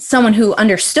and someone who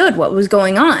understood what was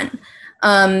going on.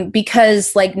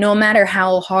 Because like, no matter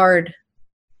how hard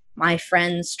my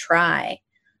friends try.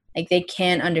 Like, they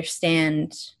can't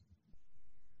understand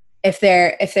if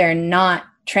they're not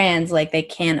trans, like, they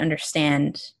can't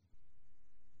understand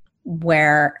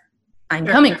where I'm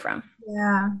coming from.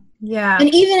 Yeah.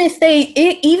 And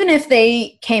even if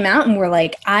they came out and were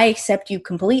like, I accept you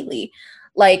completely,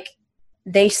 like,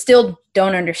 they still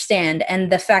don't understand.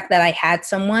 And the fact that I had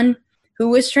someone who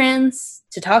was trans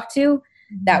to talk to,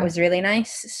 that was really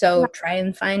nice. So try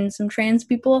and find some trans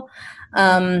people.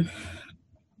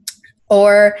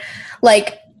 Or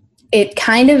like, it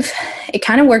kind of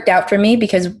worked out for me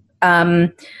because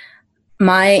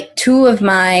my two of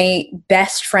my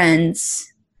best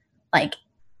friends, like,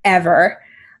 ever,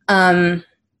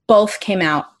 both came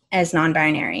out as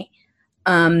non-binary,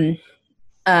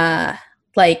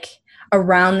 like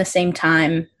around the same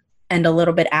time and a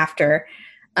little bit after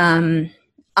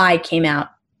I came out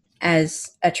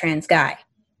as a trans guy.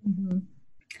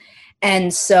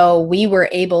 And so we were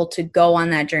able to go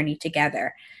on that journey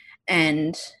together.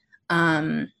 And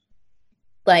one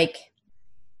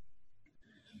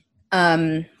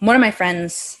of my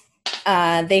friends,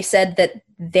 they said that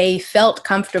they felt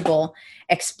comfortable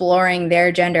exploring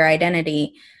their gender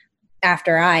identity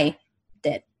after I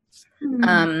did.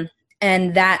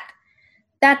 And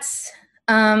that's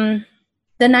the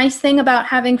nice thing about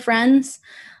having friends.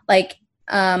 Like,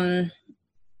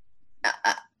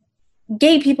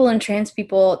 gay people and trans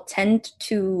people tend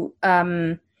to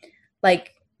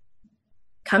like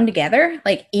come together,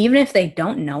 like, even if they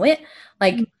don't know it.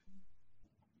 Like,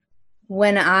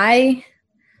 when I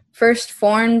first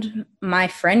formed my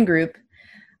friend group,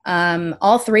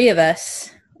 all three of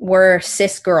us were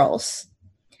cis girls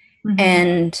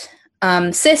and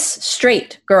cis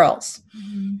straight girls.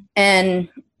 And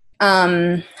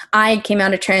I came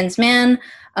out a trans man.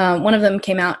 One of them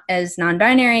came out as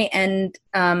non-binary, and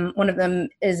one of them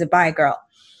is a bi girl.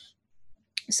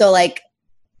 So, like,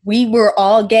 we were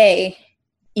all gay,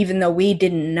 even though we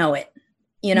didn't know it,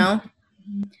 you know?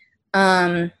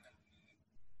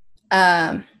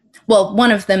 Well,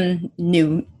 one of them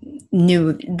knew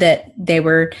that they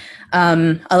were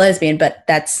a lesbian, but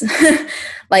that's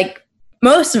like,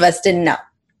 most of us didn't know.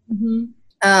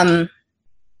 So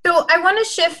I want to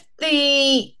shift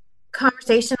the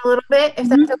conversation a little bit, if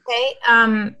that's okay.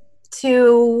 I'm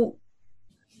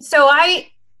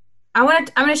going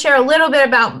to share a little bit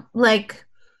about, like,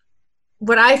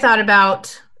 what I thought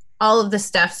about all of this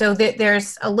stuff. So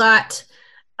there's a lot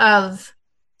of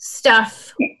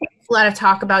stuff, a lot of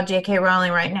talk about J.K.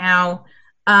 Rowling right now.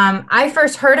 I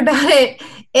first heard about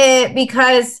it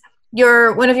because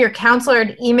one of your counselor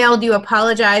emailed you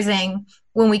apologizing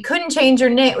when we couldn't change your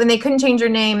name, when they couldn't change your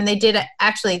name, and they did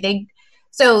actually, they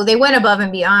went above and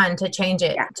beyond to change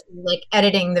it, to, like,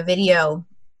 editing the video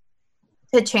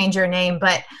to change your name.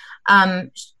 But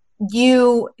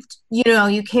you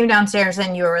came downstairs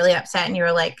and you were really upset, and you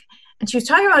were like, and she was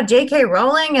talking about J.K.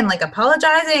 Rowling and, like,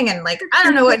 apologizing, and, like, I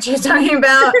don't know what she was talking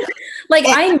about. Like,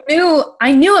 I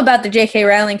knew about the J.K.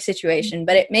 Rowling situation,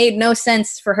 but it made no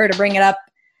sense for her to bring it up.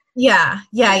 Yeah.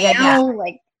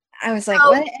 Like, I was like,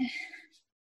 what?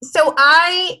 So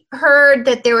I heard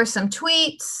that there were some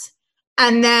tweets,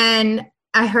 and then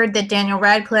I heard that Daniel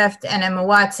Radcliffe and Emma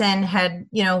Watson had,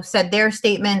 said their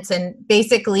statements and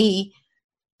basically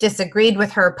disagreed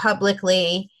with her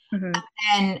publicly,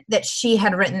 and that she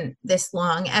had written this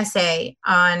long essay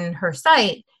on her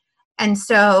site. And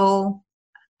so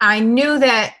I knew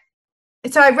that,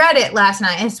 so I read it last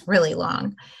night. It's really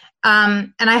long.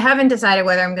 And I haven't decided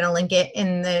whether I'm going to link it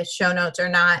in the show notes or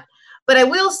not. But I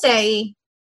will say,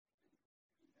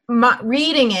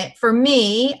 reading it for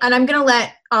me, and I'm going to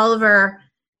let Oliver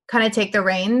kind of take the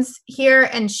reins here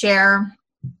and share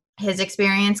his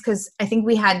experience, because I think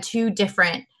we had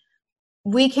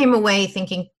we came away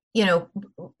thinking,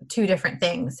 two different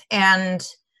things. And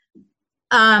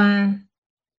from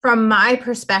my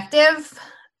perspective,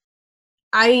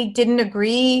 I didn't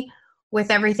agree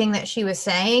with everything that she was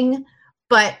saying,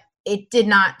 but it did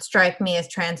not strike me as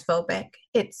transphobic.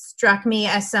 It struck me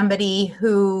as somebody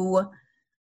who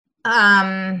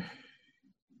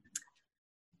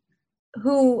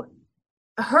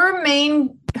her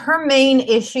main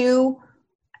issue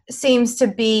seems to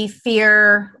be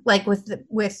fear, like with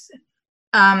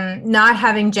not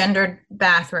having gendered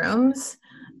bathrooms,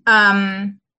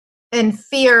 and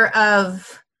fear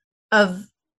of a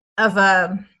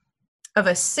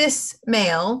cis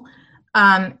male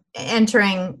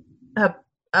entering a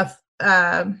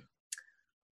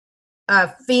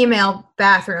female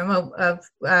bathroom,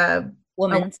 a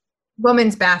woman's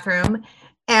bathroom,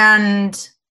 and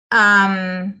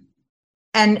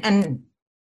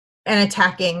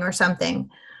attacking or something.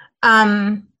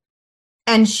 And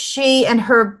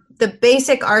the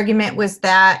basic argument was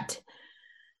that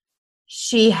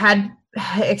she had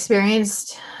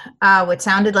experienced what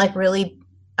sounded like really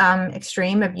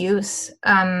extreme abuse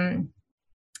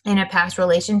in a past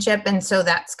relationship. And so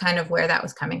that's kind of where that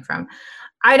was coming from.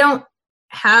 I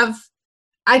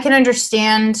can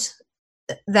understand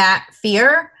that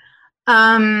fear.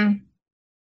 I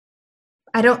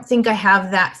don't think I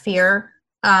have that fear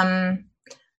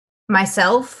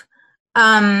myself.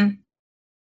 And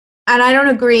I don't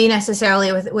agree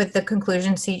necessarily with the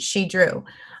conclusions she drew.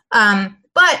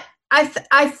 But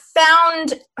I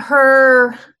found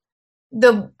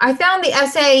the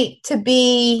essay to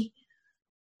be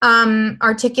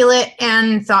articulate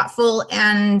and thoughtful,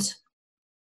 and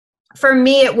for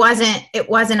me it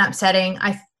wasn't upsetting.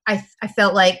 I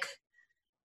felt like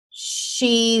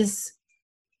she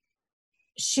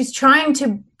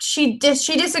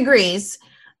disagrees,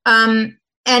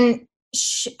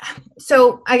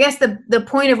 so I guess the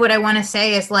point of what I want to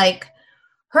say is, like,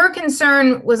 her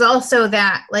concern was also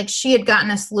that, like, she had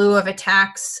gotten a slew of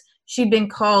attacks. She'd been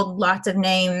called lots of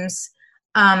names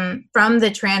from the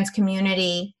trans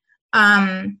community,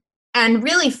 and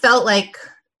really felt like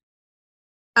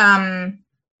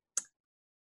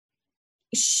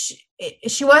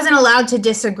she wasn't allowed to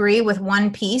disagree with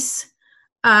one piece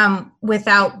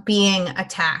without being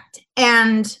attacked.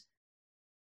 And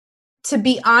to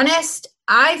be honest,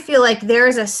 I feel like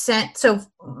there's a sense, so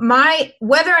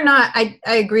whether or not I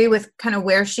agree with kind of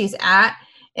where she's at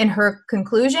in her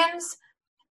conclusions,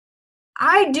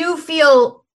 I do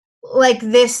feel like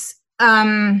this,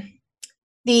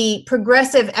 the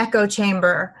progressive echo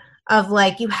chamber of,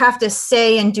 like, you have to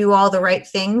say and do all the right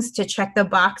things to check the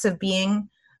box of being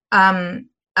a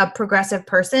progressive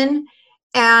person.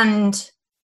 And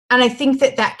I think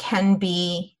that can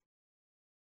be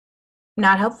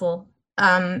not helpful.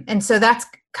 And so that's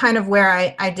kind of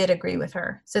where I did agree with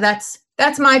her. So that's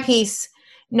my piece.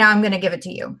 Now I'm going to give it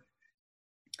to you.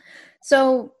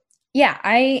 So, yeah,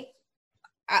 I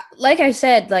like I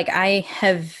said, like, I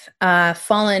have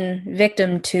fallen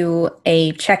victim to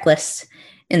a checklist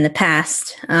in the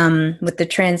past with the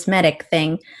transmedic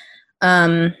thing.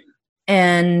 And,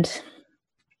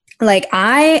 like,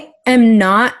 I am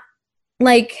not,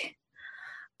 like,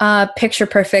 picture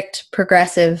perfect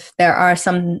progressive. There are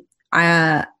some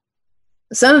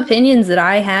opinions that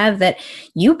I have that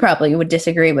you probably would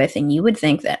disagree with, and you would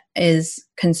think that is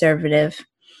conservative,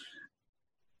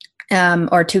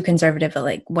 or too conservative, or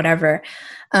like whatever.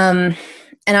 And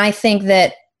I think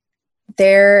that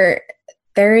there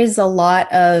is a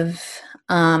lot of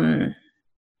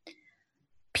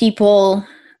people,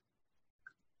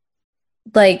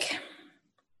 like,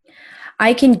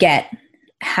 I can get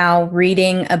how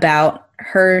reading about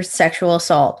her sexual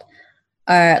assault,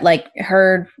 like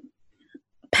her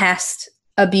past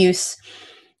abuse,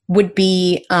 would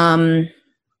be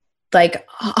like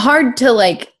hard to,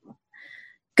 like,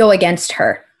 go against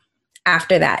her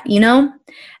after that, you know?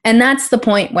 And that's the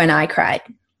point when I cried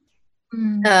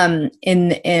in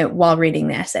while reading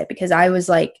the essay, because I was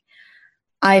like,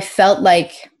 I felt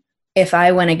like if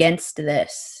I went against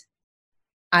this,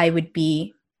 I would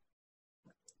be,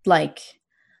 like,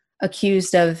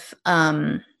 accused of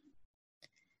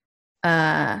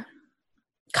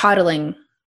coddling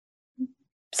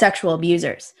sexual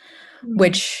abusers,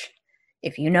 which,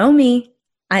 if you know me,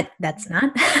 that's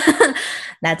not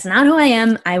that's not who I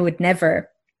am. I would never.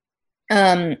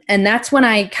 And that's when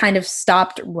I kind of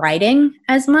stopped writing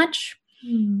as much,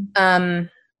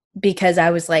 because I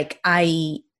was like,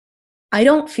 I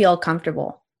don't feel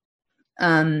comfortable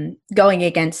going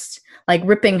against, like,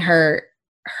 ripping her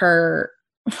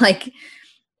like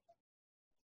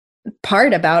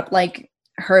part about, like,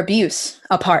 her abuse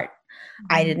apart.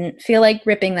 I didn't feel like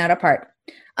ripping that apart.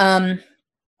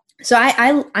 So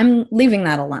I'm leaving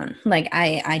that alone. Like,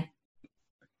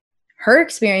 her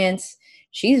experience,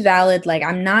 she's valid. Like,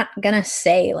 I'm not gonna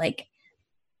say, like,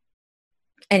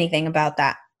 anything about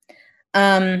that.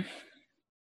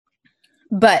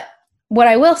 But what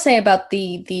I will say about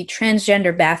the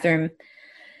transgender bathroom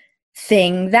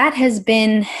thing, that has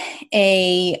been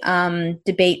a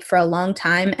debate for a long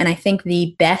time, and I think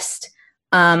the best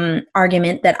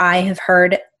argument that I have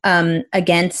heard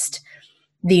against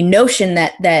the notion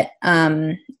that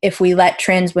if we let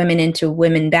trans women into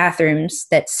women bathrooms,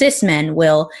 that cis men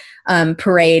will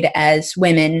parade as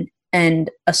women and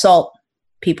assault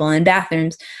people in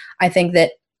bathrooms. I think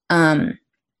that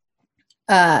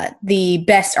the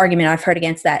best argument I've heard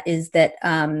against that is that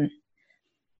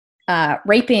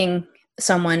raping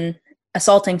someone,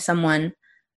 assaulting someone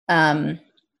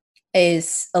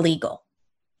is illegal.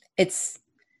 It's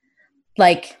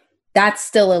like, that's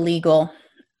still illegal.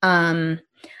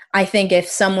 I think if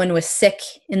someone was sick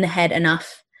in the head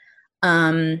enough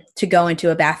to go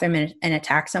into a bathroom and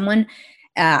attack someone,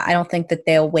 I don't think that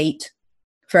they'll wait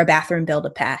for a bathroom bill to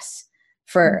pass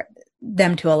for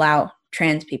them to allow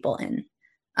trans people in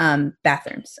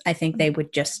bathrooms. I think they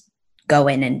would just go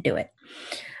in and do it.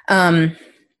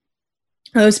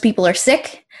 Those people are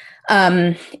sick.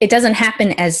 It doesn't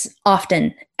happen as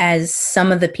often as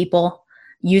some of the people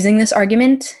using this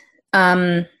argument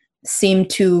seem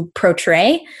to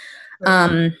portray.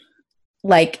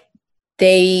 Like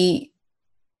they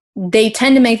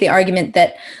tend to make the argument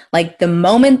that like the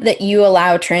moment that you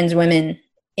allow trans women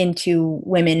into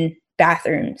women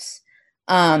bathrooms,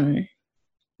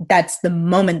 that's the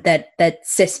moment that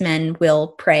cis men will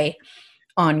prey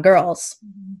on girls.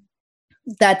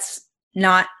 That's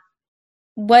not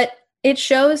what it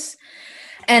shows.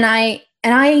 And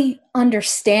I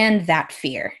understand that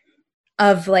fear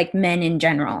of like men in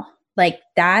general. Like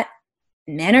that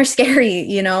men are scary,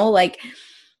 you know? Like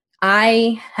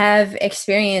I have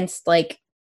experienced like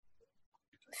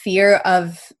fear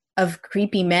of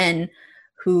creepy men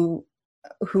who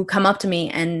come up to me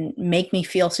and make me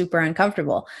feel super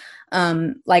uncomfortable.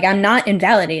 Like I'm not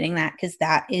invalidating that because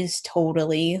that is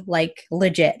totally like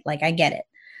legit. Like I get it.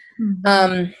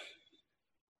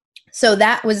 So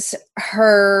that was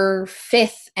her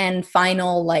fifth and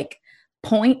final like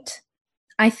point,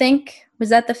 I think. Was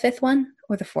that the fifth one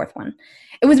or the fourth one?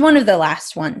 It was one of the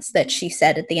last ones that she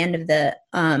said at the end of the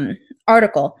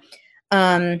article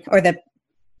or the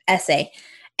essay.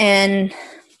 And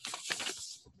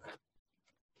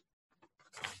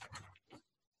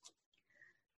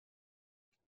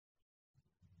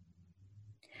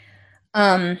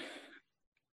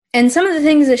and some of the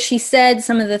things that she said,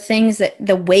 some of the things that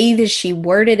the way that she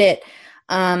worded it,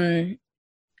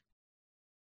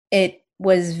 it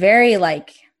was very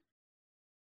like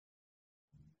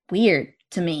weird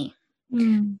to me.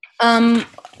 One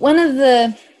of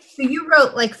the So you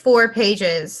wrote like 4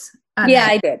 pages. Yeah,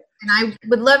 I did. And I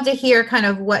would love to hear kind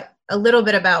of a little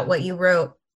bit about what you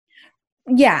wrote.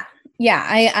 Yeah.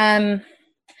 I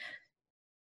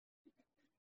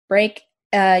break.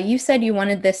 You said you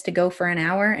wanted this to go for an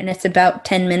hour, and it's about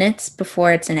 10 minutes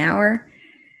before it's an hour.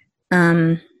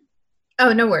 Oh,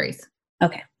 no worries.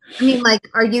 Okay. I mean, like,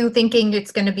 are you thinking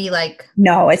it's going to be like?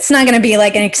 No, it's not going to be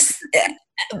like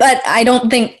but I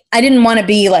didn't want to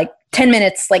be like 10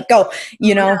 minutes, like go,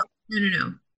 you know?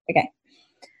 No. Okay.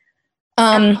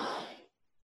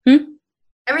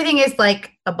 Everything is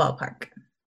like a ballpark.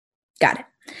 Got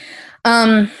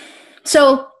it.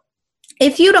 So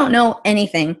if you don't know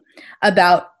anything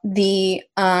about the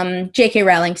J.K.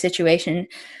 Rowling situation,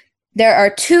 there are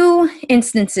 2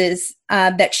 instances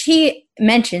that she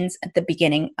mentions at the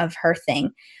beginning of her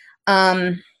thing.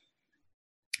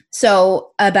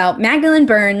 So about Magdalene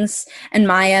Burns and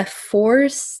Maya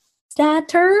Forstater.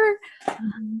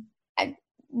 I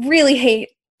really hate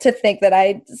to think that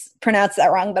I pronounced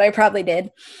that wrong, but I probably did.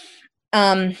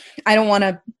 I don't want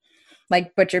to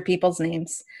like butcher people's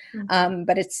names,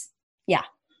 but it's yeah.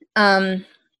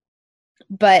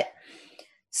 But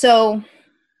so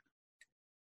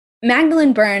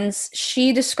Magdalene Burns,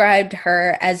 she described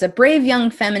her as a brave young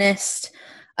feminist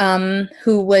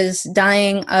who was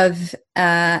dying of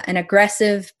an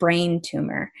aggressive brain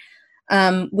tumor,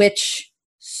 which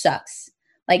sucks.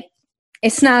 Like,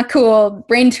 it's not cool.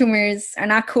 Brain tumors are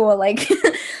not cool. Like,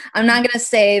 I'm not going to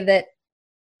say that,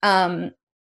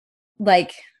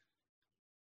 like,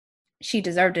 she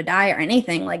deserved to die or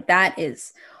anything. Like, that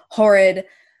is horrid.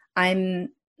 I'm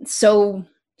so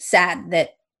sad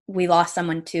that we lost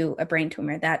someone to a brain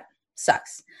tumor. That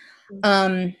sucks.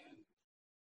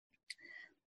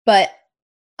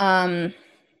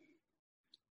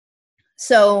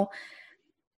 So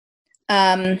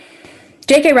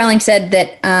J.K. Rowling said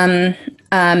that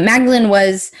Magdalene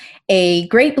was a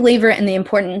great believer in the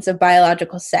importance of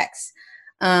biological sex,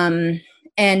 and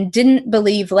didn't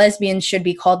believe lesbians should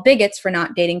be called bigots for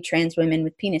not dating trans women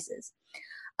with penises.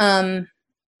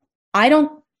 I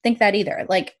don't think that either.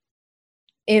 Like,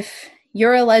 if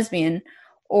you're a lesbian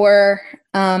or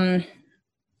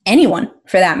anyone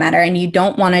for that matter, and you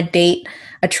don't want to date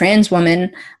a trans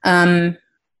woman and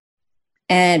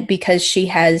because she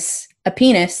has a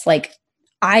penis, like,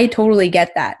 I totally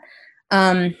get that.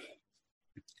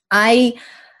 I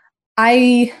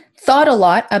thought a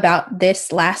lot about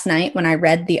this last night when I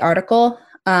read the article,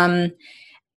 and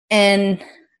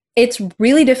it's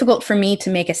really difficult for me to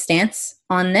make a stance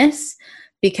on this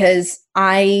because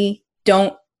I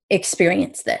don't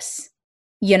experience this,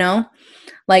 you know?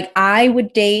 Like, I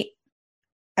would date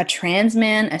a trans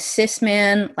man, a cis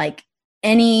man, like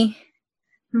any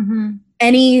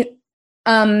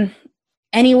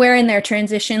anywhere in their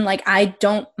transition, like, I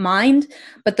don't mind,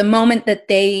 but the moment that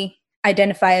they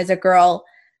identify as a girl,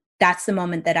 that's the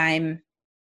moment that I'm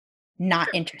not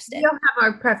interested. We don't have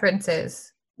our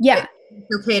preferences. Yeah.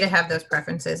 It's okay to have those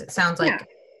preferences. It sounds like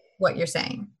what you're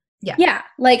saying. Yeah. Yeah.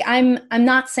 Like, I'm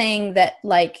not saying that,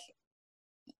 like,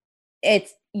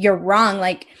 you're wrong.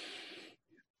 Like,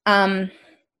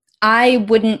 I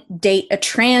wouldn't date a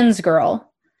trans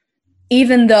girl,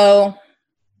 even though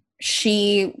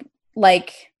she,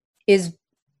 like, is,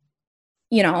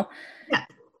 you know. Yeah,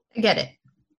 I get it.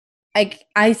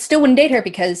 I still wouldn't date her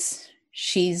because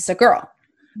she's a girl.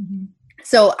 Mm-hmm.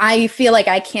 So I feel like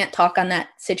I can't talk on that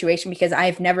situation because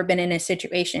I've never been in a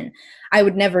situation. I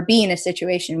would never be in a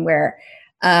situation where,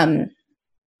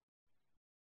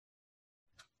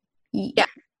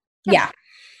 yeah.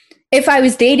 If I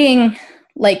was dating,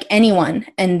 like, anyone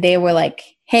and they were like,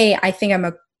 hey, I think I'm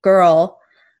a girl,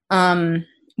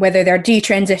 whether they're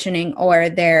detransitioning or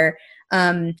they're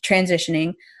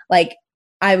transitioning, like,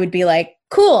 I would be like,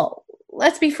 cool,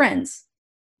 let's be friends.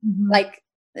 Mm-hmm. Like,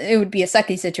 it would be a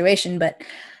sucky situation, but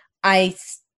I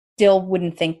still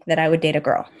wouldn't think that I would date a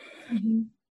girl.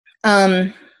 Mm-hmm.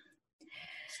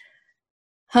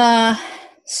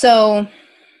 So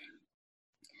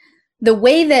the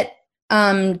way that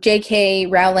J.K.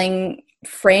 Rowling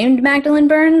framed Magdalene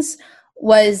Burns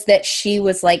was that she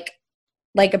was like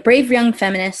a brave young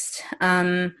feminist,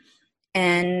 and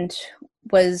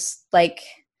was like,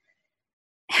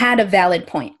 had a valid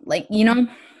point, like, you know.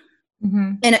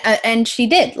 Mm-hmm. And she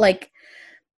did, like,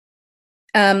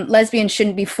 lesbians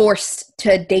shouldn't be forced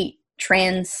to date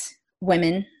trans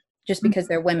women just because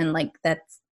they're women. Like,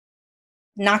 that's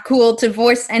not cool to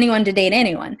force anyone to date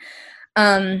anyone.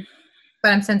 But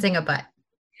I'm sensing a but.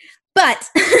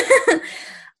 But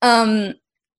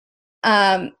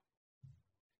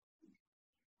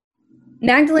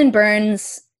Magdalene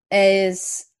Burns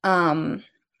is a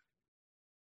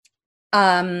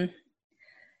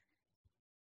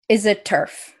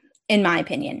TERF, in my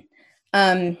opinion.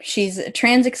 She's a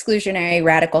trans exclusionary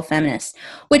radical feminist,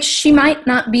 which she might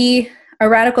not be a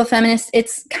radical feminist.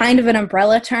 It's kind of an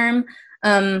umbrella term.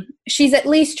 She's at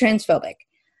least transphobic.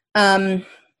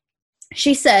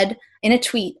 She said in a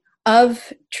tweet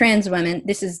of trans women,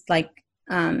 this is like,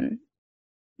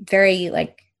 very,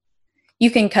 like,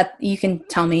 you can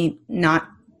tell me not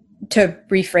to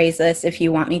rephrase this if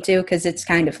you want me to, because it's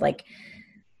kind of like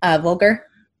vulgar.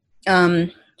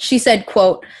 She said,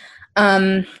 quote,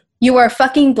 you are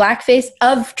fucking blackface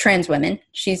of trans women.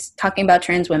 She's talking about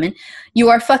trans women. You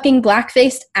are fucking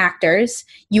black-faced actors.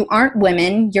 You aren't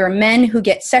women. You're men who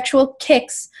get sexual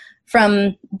kicks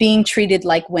from being treated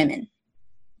like women.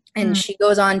 And she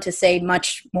goes on to say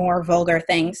much more vulgar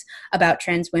things about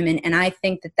trans women. And I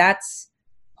think that that's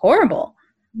horrible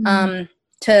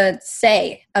to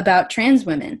say about trans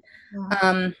women.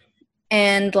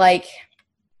 And, like,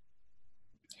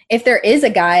 if there is a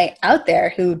guy out there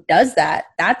who does that,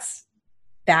 that's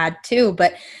bad too.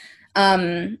 But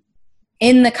in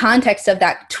the context of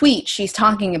that tweet, she's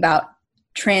talking about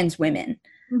trans women,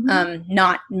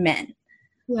 not men.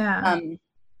 Yeah.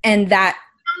 And that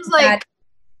sounds like,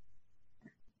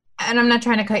 and I'm not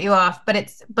trying to cut you off, but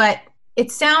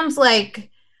it sounds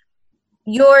like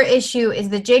your issue is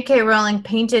that J.K. Rowling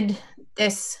painted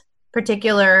this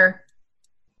particular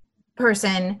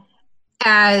person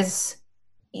as,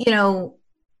 you know,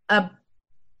 in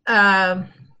a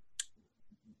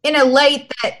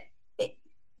light that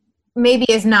maybe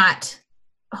is not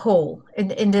whole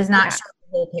and does not show the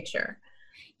whole picture.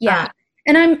 Yeah.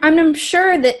 And I'm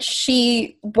sure that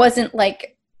she wasn't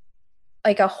like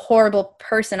a horrible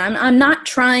person. I'm not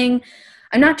trying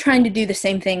to do the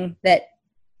same thing that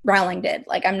Rowling did.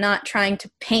 Like, I'm not trying to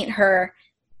paint her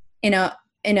in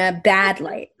a bad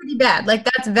light. Pretty bad. Like,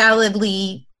 that's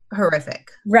validly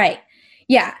horrific. Right.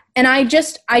 Yeah. And I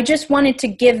just wanted to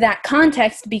give that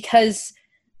context because,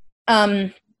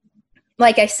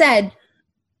 like I said,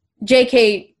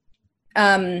 JK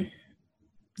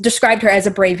described her as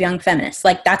a brave young feminist.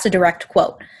 Like, that's a direct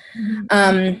quote.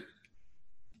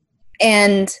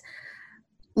 And,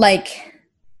 like,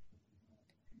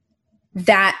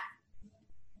 that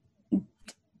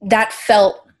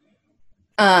felt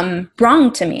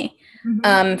wrong to me,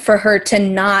 for her to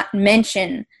not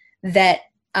mention that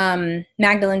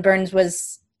Magdalene Burns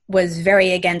was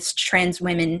very against trans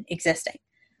women existing.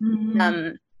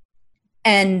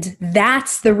 And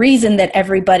that's the reason that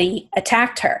everybody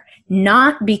attacked her,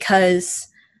 not because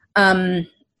of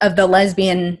the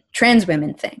lesbian trans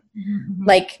women thing.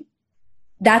 Like,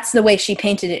 that's the way she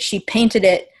painted it. She painted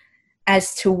it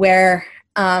as to where,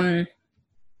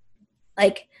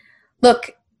 like,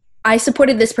 look, I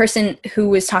supported this person who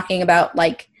was talking about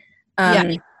like,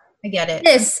 I get it.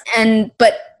 This,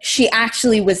 but she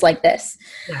actually was like this.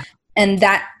 Yeah. And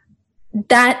that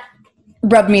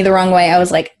rubbed me the wrong way. I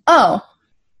was like, oh,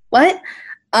 what?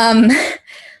 And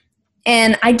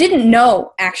I didn't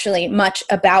know actually much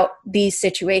about these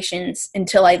situations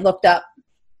until I looked up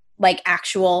like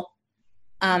actual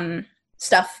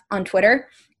stuff on Twitter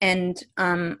and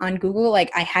on Google. Like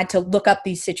I had to look up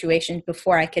these situations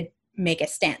before I could make a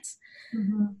stance.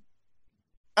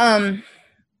 Mm-hmm.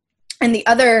 And the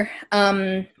other,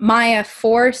 Maya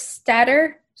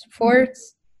Forstater,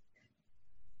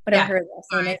 whatever her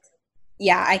last name is.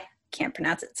 Yeah, I can't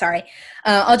pronounce it. Sorry.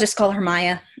 I'll just call her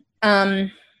Maya.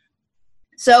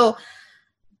 So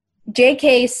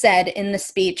JK said in the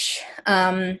speech,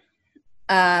 Maya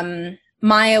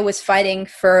was fighting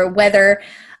for whether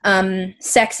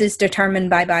sex is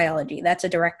determined by biology. That's a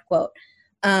direct quote.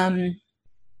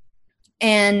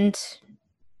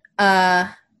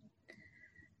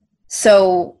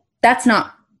 So that's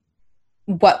not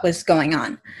what was going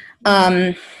on.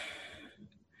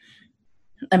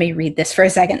 Let me read this for a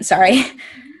second. Sorry.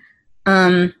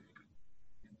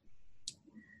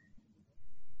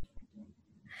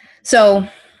 So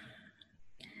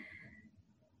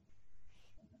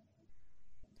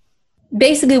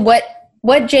basically what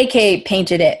JK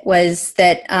painted it was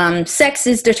that sex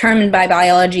is determined by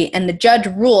biology, and the judge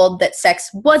ruled that sex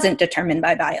wasn't determined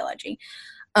by biology.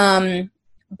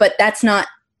 But that's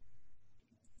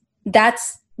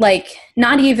like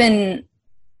not even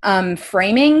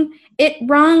framing it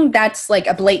wrong. That's like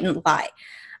a blatant lie.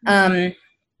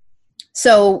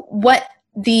 So what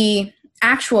the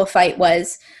actual fight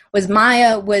was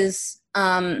Maya was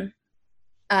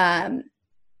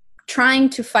trying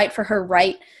to fight for her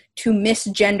right to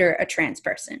misgender a trans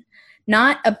person.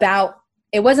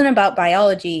 It wasn't about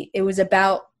biology. It was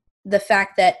about the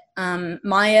fact that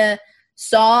Maya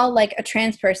saw like a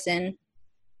trans person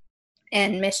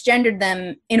and misgendered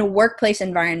them in a workplace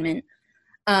environment,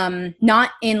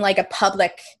 not in like a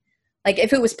public, like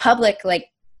if it was public, like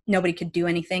nobody could do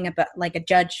anything about, like a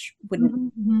judge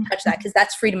wouldn't touch that because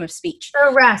that's freedom of speech.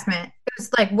 Harassment. It was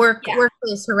like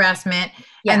workplace harassment.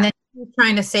 Yeah. And then she's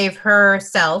trying to save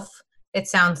herself, it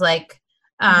sounds like,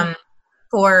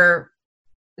 for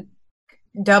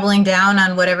doubling down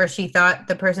on whatever she thought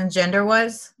the person's gender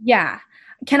was. Yeah.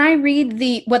 Can I read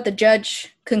what the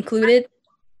judge concluded?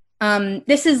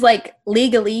 This is like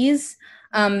legalese,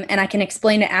 and I can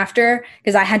explain it after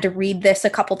because I had to read this a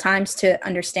couple times to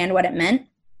understand what it meant.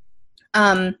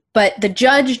 But the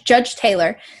Judge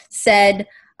Taylor, said,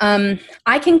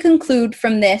 I can conclude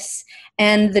from this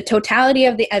and the totality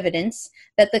of the evidence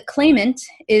that the claimant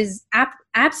is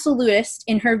absolutist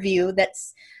in her view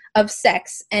of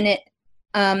sex, and it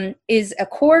is a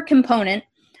core component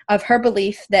of her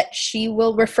belief that she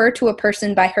will refer to a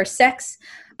person by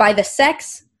the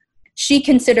sex she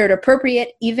considered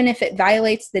appropriate, even if it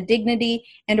violates the dignity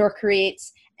and or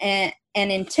creates an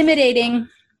intimidating,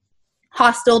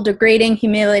 hostile, degrading,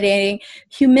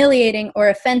 humiliating, or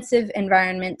offensive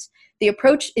environment. The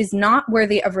approach is not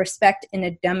worthy of respect in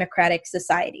a democratic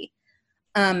society.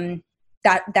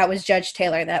 That was Judge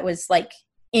Taylor. That was the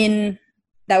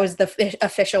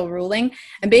official ruling.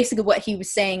 And basically what he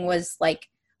was saying was like,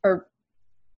 or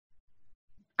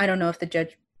I don't know who the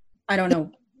judge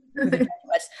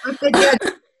was.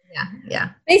 Yeah.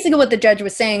 Basically what the judge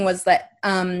was saying was that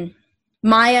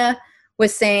Maya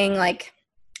was saying like,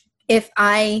 if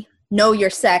I know your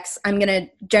sex, I'm going to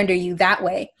gender you that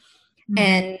way. Mm-hmm.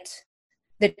 And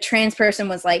the trans person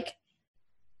was like,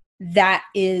 that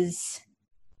is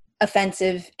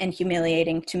offensive and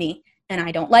humiliating to me, and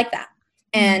I don't like that.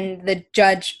 Mm-hmm. And the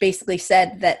judge basically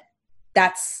said that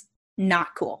that's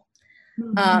not cool.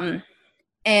 Mm-hmm.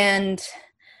 And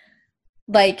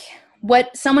like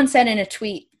what someone said in a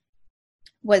tweet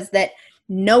was that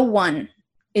no one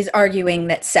is arguing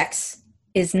that sex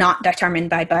is not determined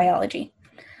by biology.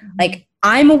 Mm-hmm. Like,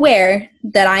 I'm aware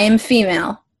that I am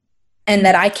female and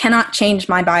that I cannot change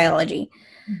my biology.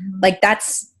 Mm-hmm. Like,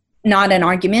 that's not an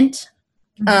argument.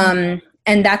 Mm-hmm.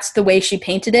 And that's the way she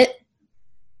painted it.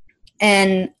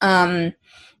 And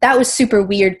that was super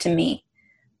weird to me.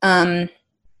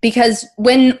 Because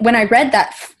when I read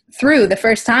that through the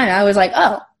first time, I was like,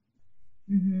 oh,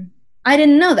 mm-hmm. I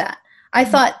didn't know that. I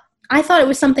thought it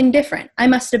was something different. I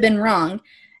must have been wrong.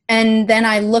 And then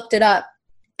I looked it up,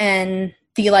 and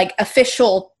the like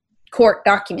official court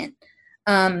document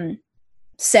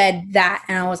said that,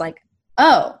 and I was like,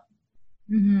 oh,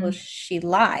 mm-hmm. Well, she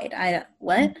lied.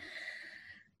 What?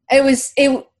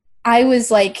 I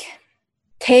was like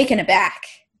taken aback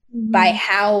mm-hmm. by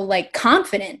how like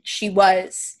confident she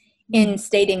was in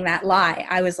stating that lie.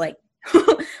 I was like,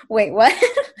 wait, what?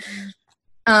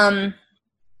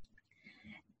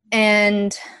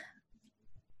 And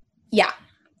yeah,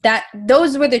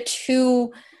 those were the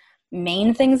two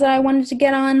main things that I wanted to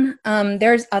get on.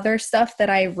 There's other stuff that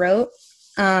I wrote.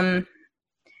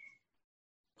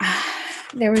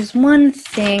 There was one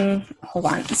thing. Hold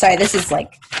on. Sorry, this is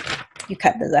like, you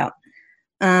cut this out.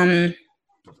 Sorry,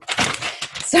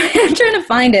 I'm trying to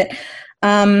find it.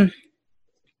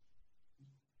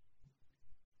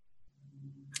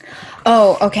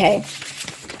 Oh, okay.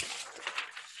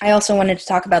 I also wanted to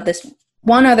talk about this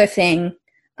one other thing.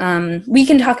 We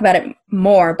can talk about it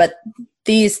more, but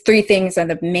these three things are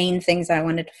the main things that I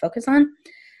wanted to focus on.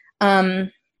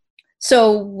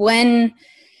 So when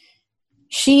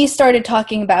she started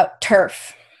talking about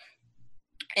TERF,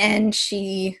 and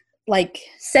she like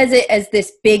says it as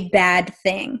this big bad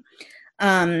thing,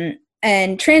 and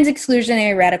trans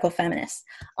exclusionary radical feminist,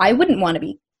 I wouldn't want to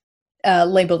be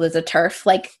labeled as a TERF.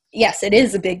 Like, yes, it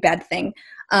is a big bad thing,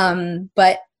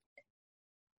 but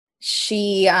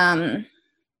she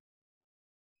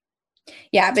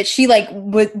like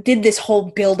did this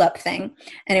whole build up thing,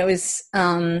 and it was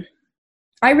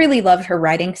I really loved her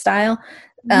writing style.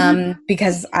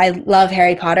 Because I love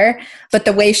Harry Potter, but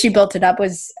the way she built it up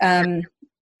was,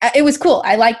 it was cool.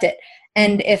 I liked it.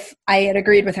 And if I had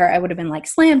agreed with her, I would have been like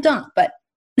slam dunk, but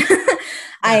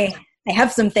I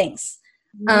have some things.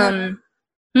 I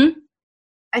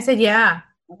said, yeah.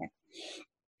 Okay.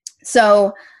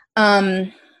 So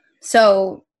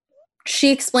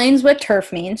she explains what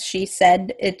TERF means. She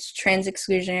said it's trans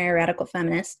exclusionary radical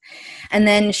feminist. And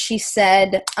then she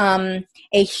said,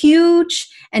 a huge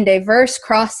and diverse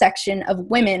cross-section of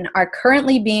women are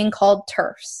currently being called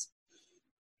TERFs.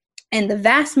 And the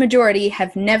vast majority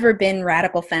have never been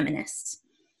radical feminists.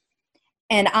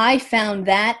 And I found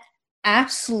that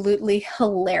absolutely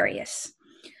hilarious.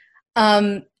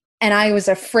 And I was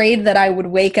afraid that I would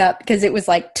wake up, because it was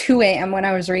like 2 a.m. when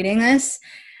I was reading this.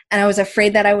 And I was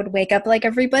afraid that I would wake up like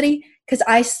everybody, because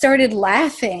I started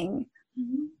laughing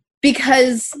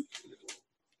because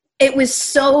it was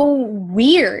so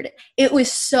weird. It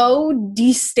was so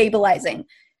destabilizing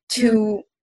to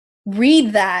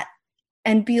read that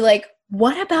and be like,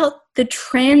 what about the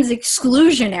trans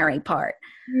exclusionary part?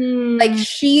 Like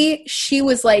she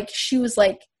was like,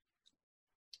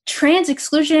 trans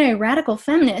exclusionary radical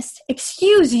feminist?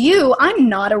 Excuse you, I'm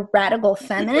not a radical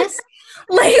feminist.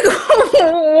 Like,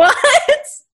 what?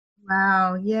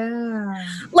 Wow, yeah.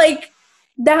 Like,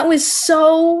 that was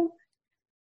so,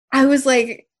 I was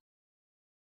like,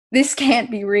 this can't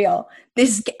be real.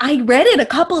 I read it a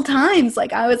couple times.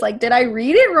 Like, I was like, did I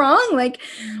read it wrong? Like,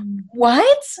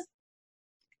 what?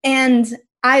 And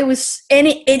I was, and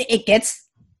it gets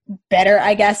better,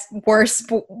 I guess, worse,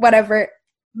 whatever.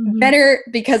 Better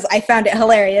because I found it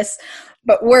hilarious,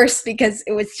 but worse because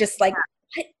it was just like,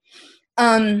 what?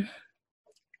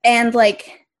 And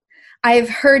like, I've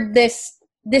heard this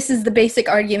is the basic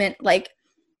argument, like,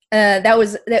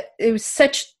 it's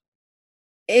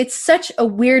such a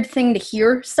weird thing to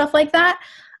hear stuff like that.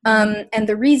 And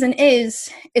the reason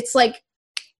is, it's like,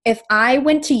 if I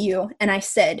went to you and I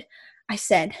said,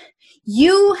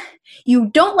 you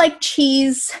don't like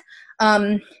cheese,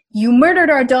 you murdered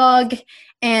our dog,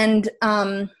 and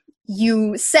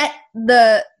you set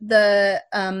the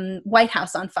White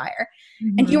House on fire,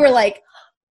 and you were like,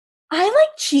 I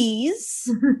like cheese.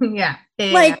 Yeah.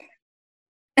 Like,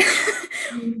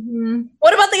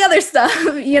 what about the other stuff?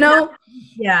 You know?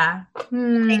 Yeah.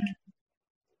 Like,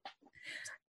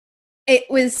 it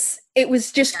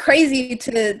was just crazy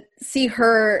to see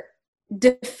her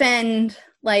defend,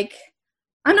 like,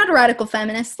 I'm not a radical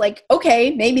feminist. Like,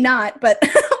 okay, maybe not, but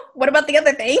what about the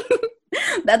other thing?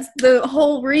 That's the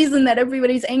whole reason that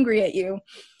everybody's angry at you.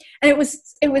 And it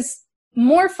was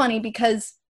more funny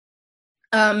because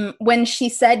when she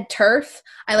said TERF,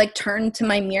 I like turned to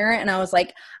my mirror and I was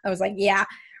like, yeah,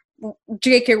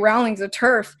 J.K. Rowling's a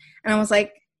TERF. And I was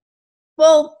like,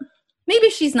 well, maybe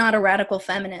she's not a radical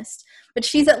feminist, but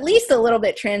she's at least a little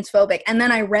bit transphobic. And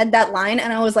then I read that line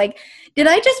and I was like, did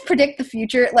I just predict the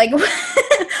future? Like,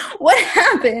 what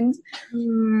happened?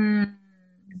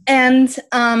 And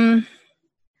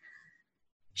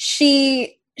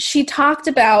she talked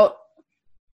about,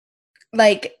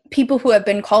 like, people who have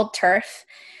been called TERF,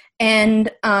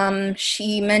 and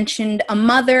she mentioned a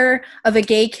mother of a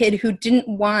gay kid who didn't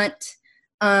want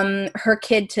her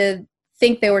kid to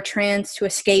think they were trans to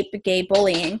escape gay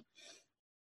bullying.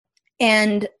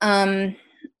 And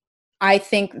I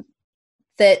think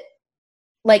that,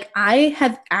 like, I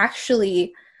have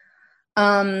actually,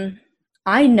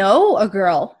 I know a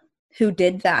girl who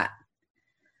did that.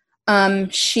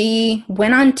 She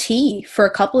went on T for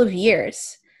a couple of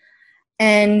years,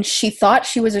 and she thought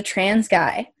she was a trans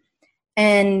guy.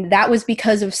 And that was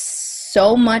because of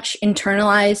so much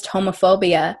internalized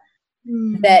homophobia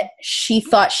that she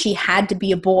thought she had to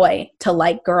be a boy to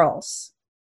like girls.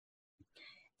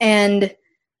 And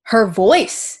her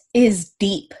voice is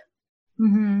deep.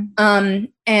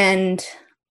 And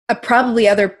probably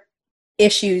other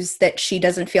issues that she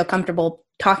doesn't feel comfortable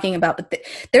talking about. But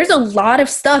there's a lot of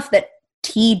stuff that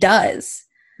T does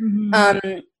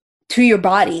to your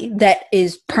body that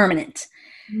is permanent.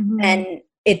 And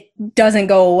it doesn't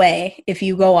go away if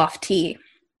you go off T.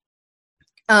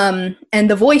 And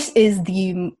the voice is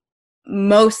the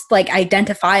most like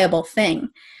identifiable thing.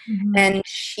 And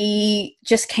she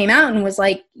just came out and was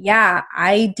like, yeah,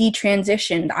 I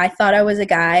detransitioned. I thought I was a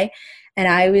guy, and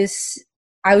I was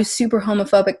super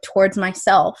homophobic towards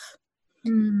myself.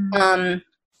 And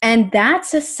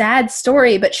that's a sad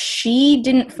story, but she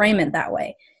didn't frame it that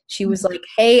way. She was like,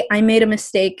 hey, I made a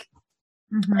mistake.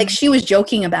 Like, she was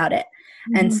joking about it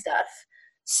and stuff.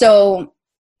 So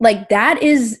like, that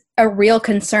is a real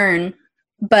concern,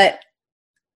 but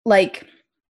I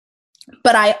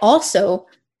also,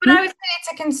 but I would say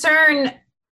it's a concern,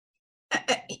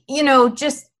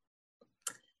 just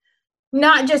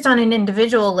not just on an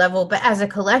individual level, but as a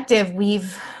collective,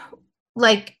 we've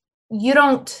like, you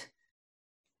don't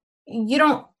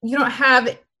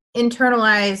have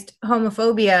internalized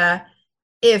homophobia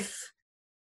if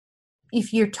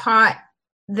you're taught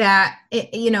that,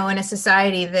 in a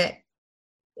society that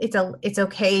it's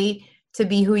okay to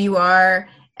be who you are,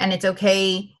 and it's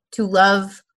okay to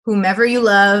love whomever you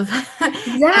love.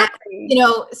 exactly.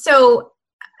 So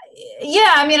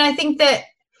yeah, I mean, I think that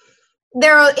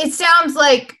it sounds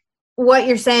like what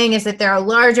you're saying is that there are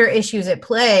larger issues at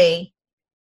play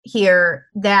here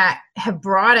that have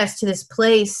brought us to this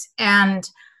place. And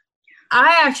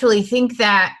I actually think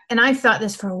that, and I've thought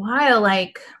this for a while,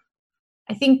 like,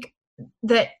 I think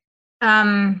that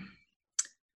the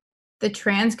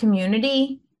trans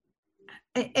community,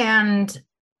 and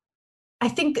I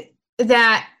think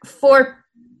that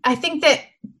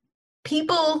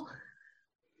people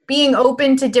being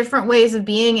open to different ways of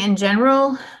being in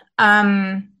general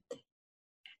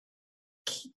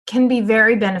can be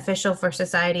very beneficial for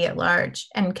society at large,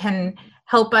 and can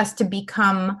help us to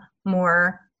become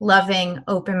more loving,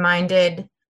 open-minded,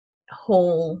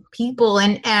 whole people,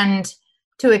 and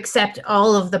to accept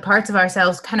all of the parts of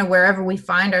ourselves kind of wherever we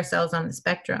find ourselves on the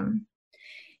spectrum.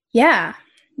 Yeah.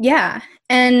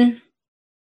 And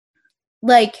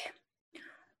like,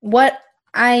 what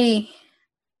I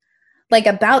like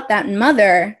about that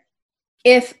mother,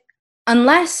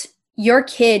 unless your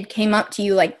kid came up to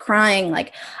you like crying,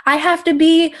 like, I have to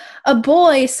be a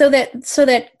boy so that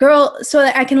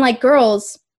I can like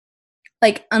girls,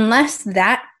 like, unless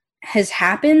that has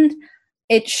happened,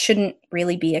 it shouldn't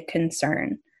really be a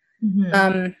concern.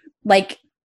 Like,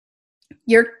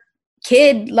 your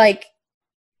kid, like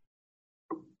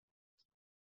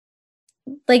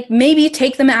maybe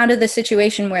take them out of the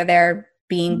situation where they're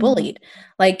being bullied.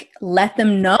 Like, let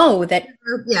them know that,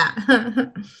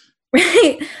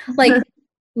 right? Like,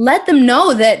 let them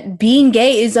know that being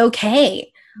gay is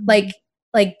okay. Like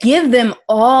give them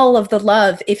all of the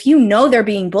love. If you know they're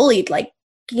being bullied, like,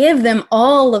 give them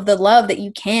all of the love that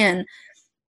you can,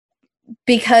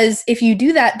 because if you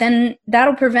do that, then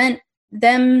that'll prevent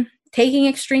them taking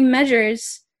extreme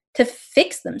measures to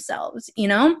fix themselves,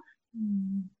 and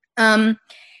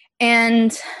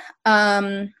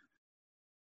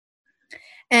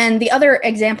the other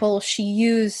example she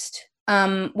used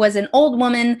was an old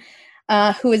woman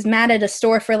who was mad at a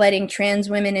store for letting trans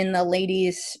women in the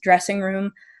ladies' dressing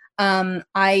room.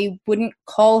 I wouldn't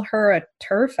call her a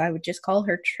TERF. I would just call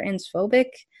her transphobic.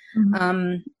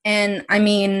 And I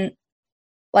mean,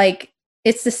 like,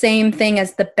 it's the same thing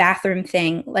as the bathroom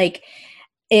thing. Like,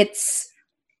 it's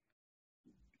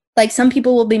like, some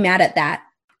people will be mad at that,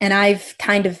 and I've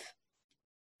kind of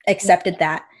accepted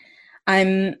that.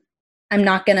 I'm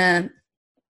not gonna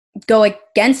go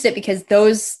against it, because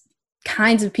those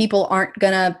kinds of people aren't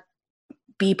gonna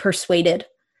be persuaded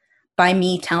by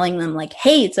me telling them, like,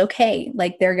 hey, it's okay.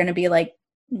 Like, they're gonna be like,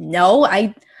 no,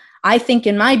 I think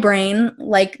in my brain,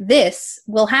 like, this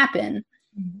will happen.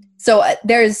 So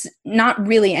there's not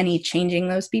really any changing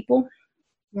those people.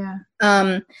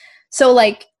 So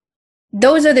like,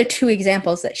 those are the two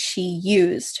examples that she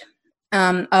used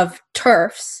of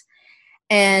TERFs.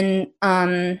 And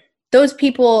those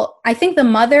people, I think the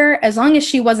mother, as long as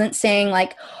she wasn't saying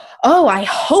like, oh, I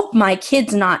hope my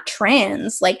kid's not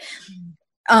trans, like,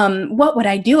 what would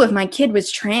I do if my kid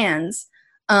was trans?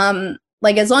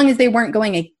 like, as long as they weren't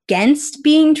going against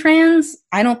being trans,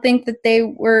 I don't think that they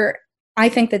were, I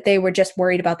think that they were just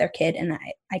worried about their kid, and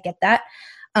I get that.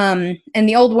 And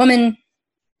the old woman,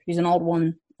 she's an old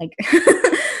woman, like,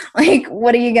 like,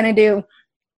 what are you going to do?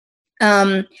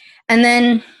 And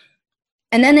then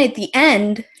at the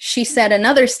end, she said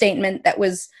another statement that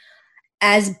was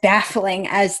as baffling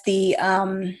as the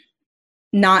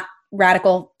not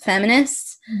radical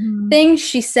feminists thing.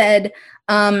 She said,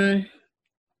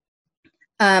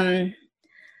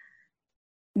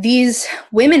 these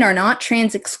women are not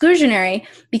trans exclusionary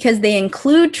because they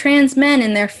include trans men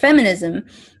in their feminism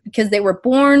because they were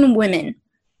born women.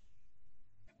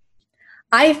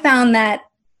 I found that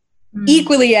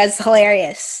equally as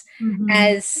hilarious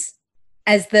as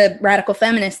the radical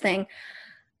feminist thing,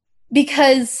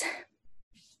 because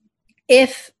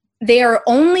if they are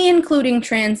only including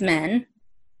trans men,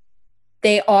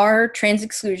 they are trans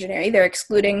exclusionary. They're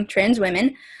excluding trans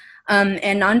women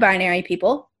and non-binary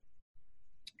people.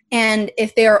 And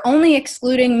if they are only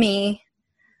excluding me,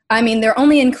 I mean, they're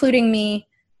only including me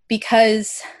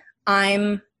because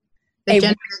I'm the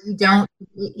gender you don't,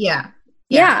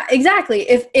 yeah, exactly.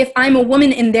 If I'm a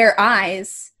woman in their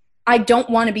eyes, I don't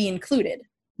want to be included.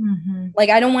 Like,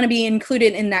 I don't want to be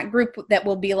included in that group that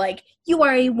will be like, you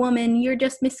are a woman, you're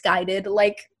just misguided.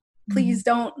 Like, please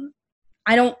don't,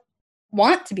 I don't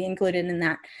want to be included in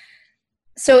that.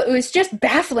 So it was just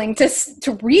baffling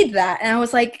to read that. And I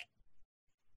was like,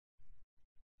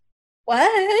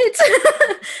 what?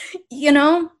 You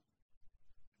know?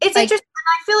 It's like, interesting.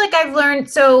 I feel like I've learned,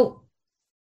 so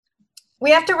we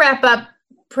have to wrap up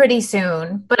pretty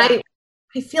soon, but I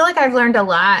feel like I've learned a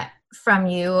lot from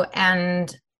you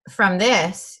and from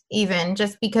this, even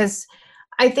just because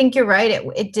I think you're right.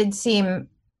 It did seem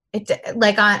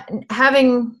like on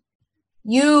having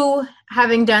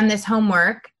done this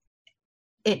homework,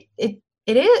 it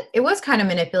was kind of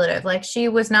manipulative. Like, she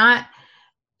was not,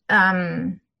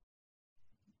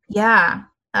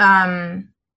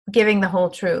 giving the whole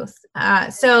truth.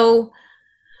 So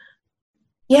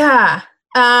yeah.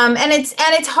 And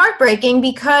it's heartbreaking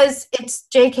because it's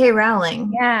J.K.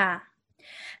 Rowling. Yeah.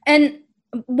 And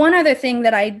one other thing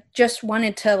that I just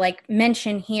wanted to like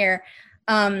mention here,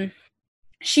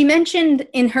 she mentioned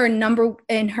in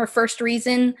her first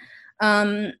reason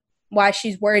why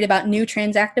she's worried about new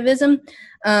trans activism,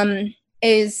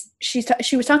 is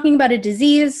she was talking about a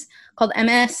disease called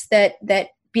MS that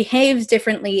behaves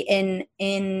differently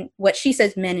in what she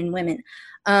says men and women.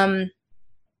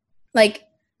 Like,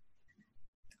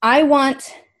 I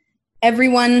want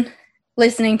everyone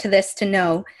listening to this to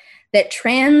know that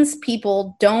trans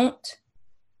people don't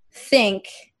think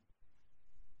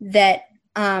that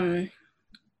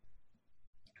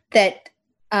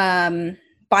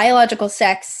biological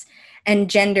sex and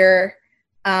gender.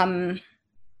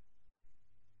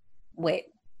 Wait,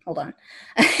 hold on.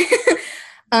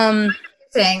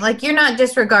 Saying, like, you're not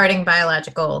disregarding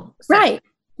biological sex. Right.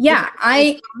 Yeah.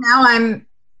 Now I'm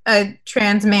a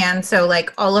trans man, so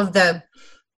like all of the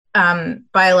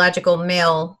biological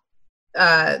male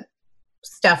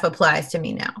stuff applies to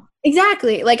me now.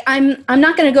 Exactly. Like, I'm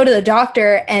not going to go to the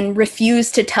doctor and refuse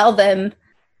to tell them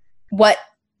what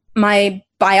my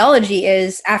biology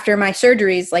is after my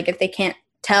surgeries, like, if they can't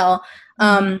tell.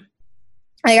 Like,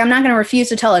 I'm not going to refuse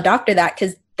to tell a doctor that,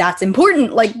 because that's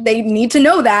important. Like, they need to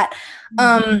know that.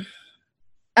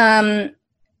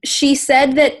 She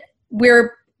said that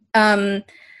we're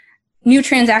new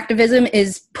trans activism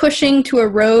is pushing to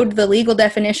erode the legal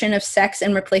definition of sex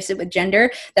and replace it with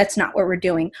gender. That's not what we're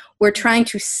doing. We're trying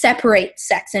to separate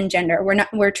sex and gender.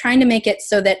 We're trying to make it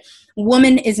so that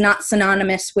woman is not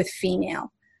synonymous with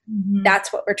female.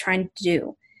 That's what we're trying to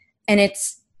do. And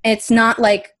it's not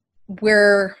like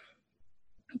we're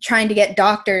trying to get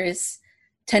doctors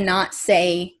to not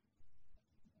say,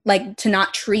 like, to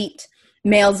not treat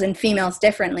males and females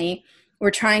differently. We're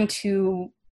trying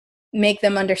to make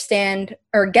them understand,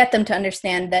 or get them to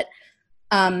understand, that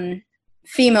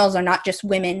females are not just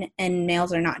women and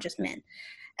males are not just men.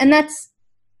 And that's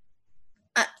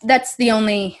the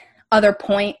only other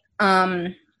point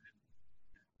that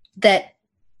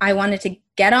I wanted to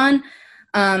get on.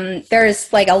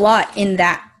 There's like a lot in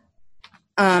that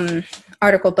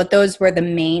article, but those were the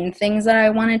main things that I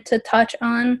wanted to touch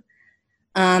on.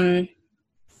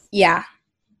 Yeah.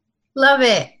 Love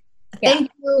it. Yeah.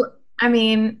 Thank you. I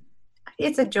mean,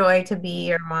 it's a joy to be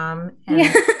your mom. And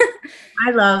yeah.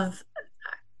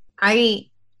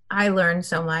 I learned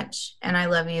so much, and I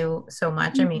love you so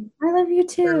much. I mean, I love you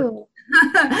too.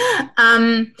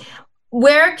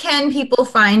 Where can people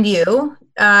find you?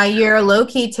 You're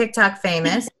low-key TikTok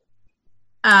famous.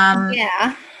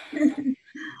 Yeah.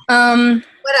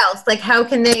 what else? Like, how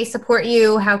can they support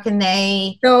you? How can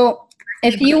they? So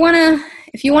if you wanna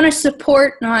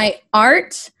support my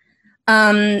art,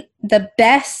 the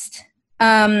best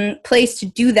place to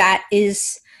do that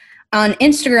is on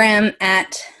Instagram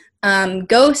at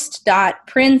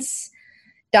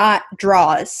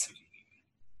ghost.prince.draws.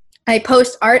 I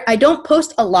post art. I don't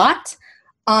post a lot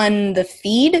on the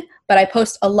feed, but I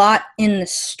post a lot in the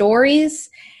stories,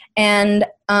 and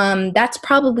that's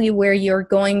probably where you're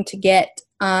going to get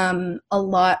a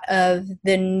lot of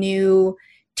the new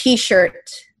t-shirt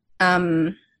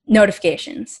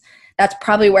notifications. That's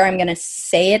probably where I'm going to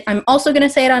say it. I'm also going to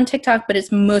say it on TikTok, but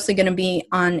it's mostly going to be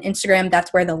on Instagram.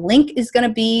 That's where the link is going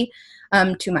to be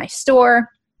to my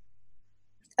store.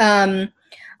 I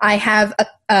have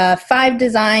 5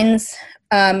 designs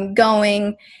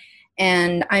going,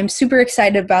 and I'm super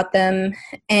excited about them.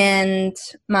 And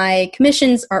my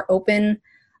commissions are open.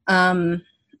 And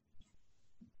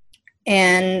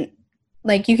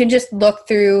like, you can just look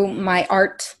through my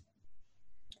art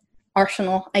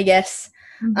arsenal, I guess.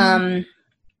 Mm-hmm.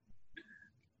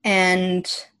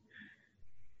 And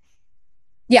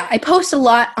yeah, I post a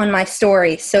lot on my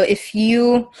story. So if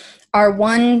you are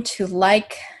one to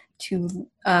like to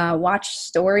watch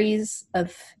stories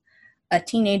of a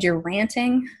teenager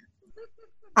ranting,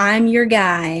 I'm your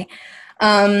guy.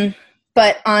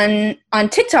 But on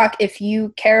TikTok, if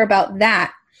you care about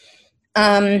that,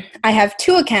 I have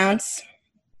 2 accounts.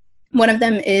 One of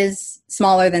them is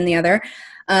smaller than the other.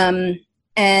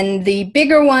 And the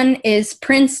bigger one is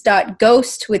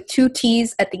prince.ghost with 2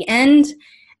 T's at the end.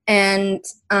 And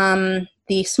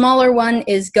the smaller one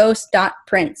is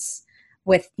ghost.prince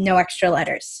with no extra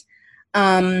letters.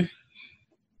 And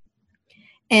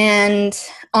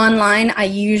online, I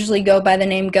usually go by the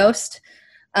name Ghost.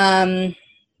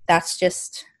 That's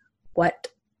just what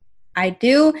I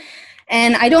do.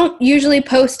 And I don't usually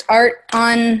post art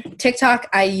on TikTok.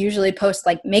 I usually post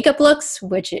like makeup looks,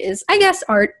 which is, I guess,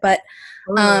 art, but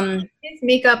his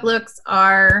makeup looks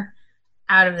are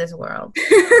out of this world.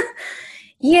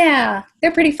 Yeah,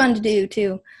 they're pretty fun to do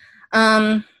too.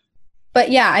 But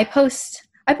yeah, I post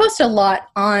a lot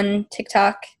on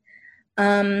TikTok.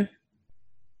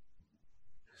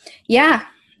 Yeah,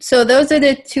 so those are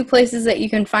the 2 places that you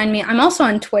can find me. I'm also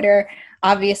on Twitter,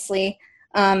 obviously,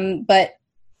 but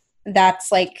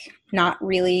that's like not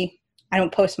really, I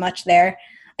don't post much there.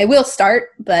 I will start,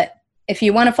 but if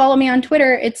you want to follow me on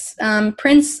Twitter, it's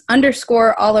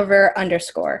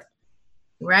Prince_Oliver_.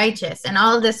 Righteous. And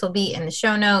all of this will be in the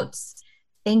show notes.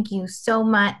 Thank you so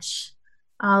much,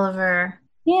 Oliver.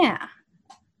 Yeah.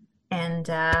 And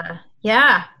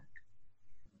yeah,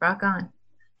 rock on.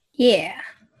 Yeah.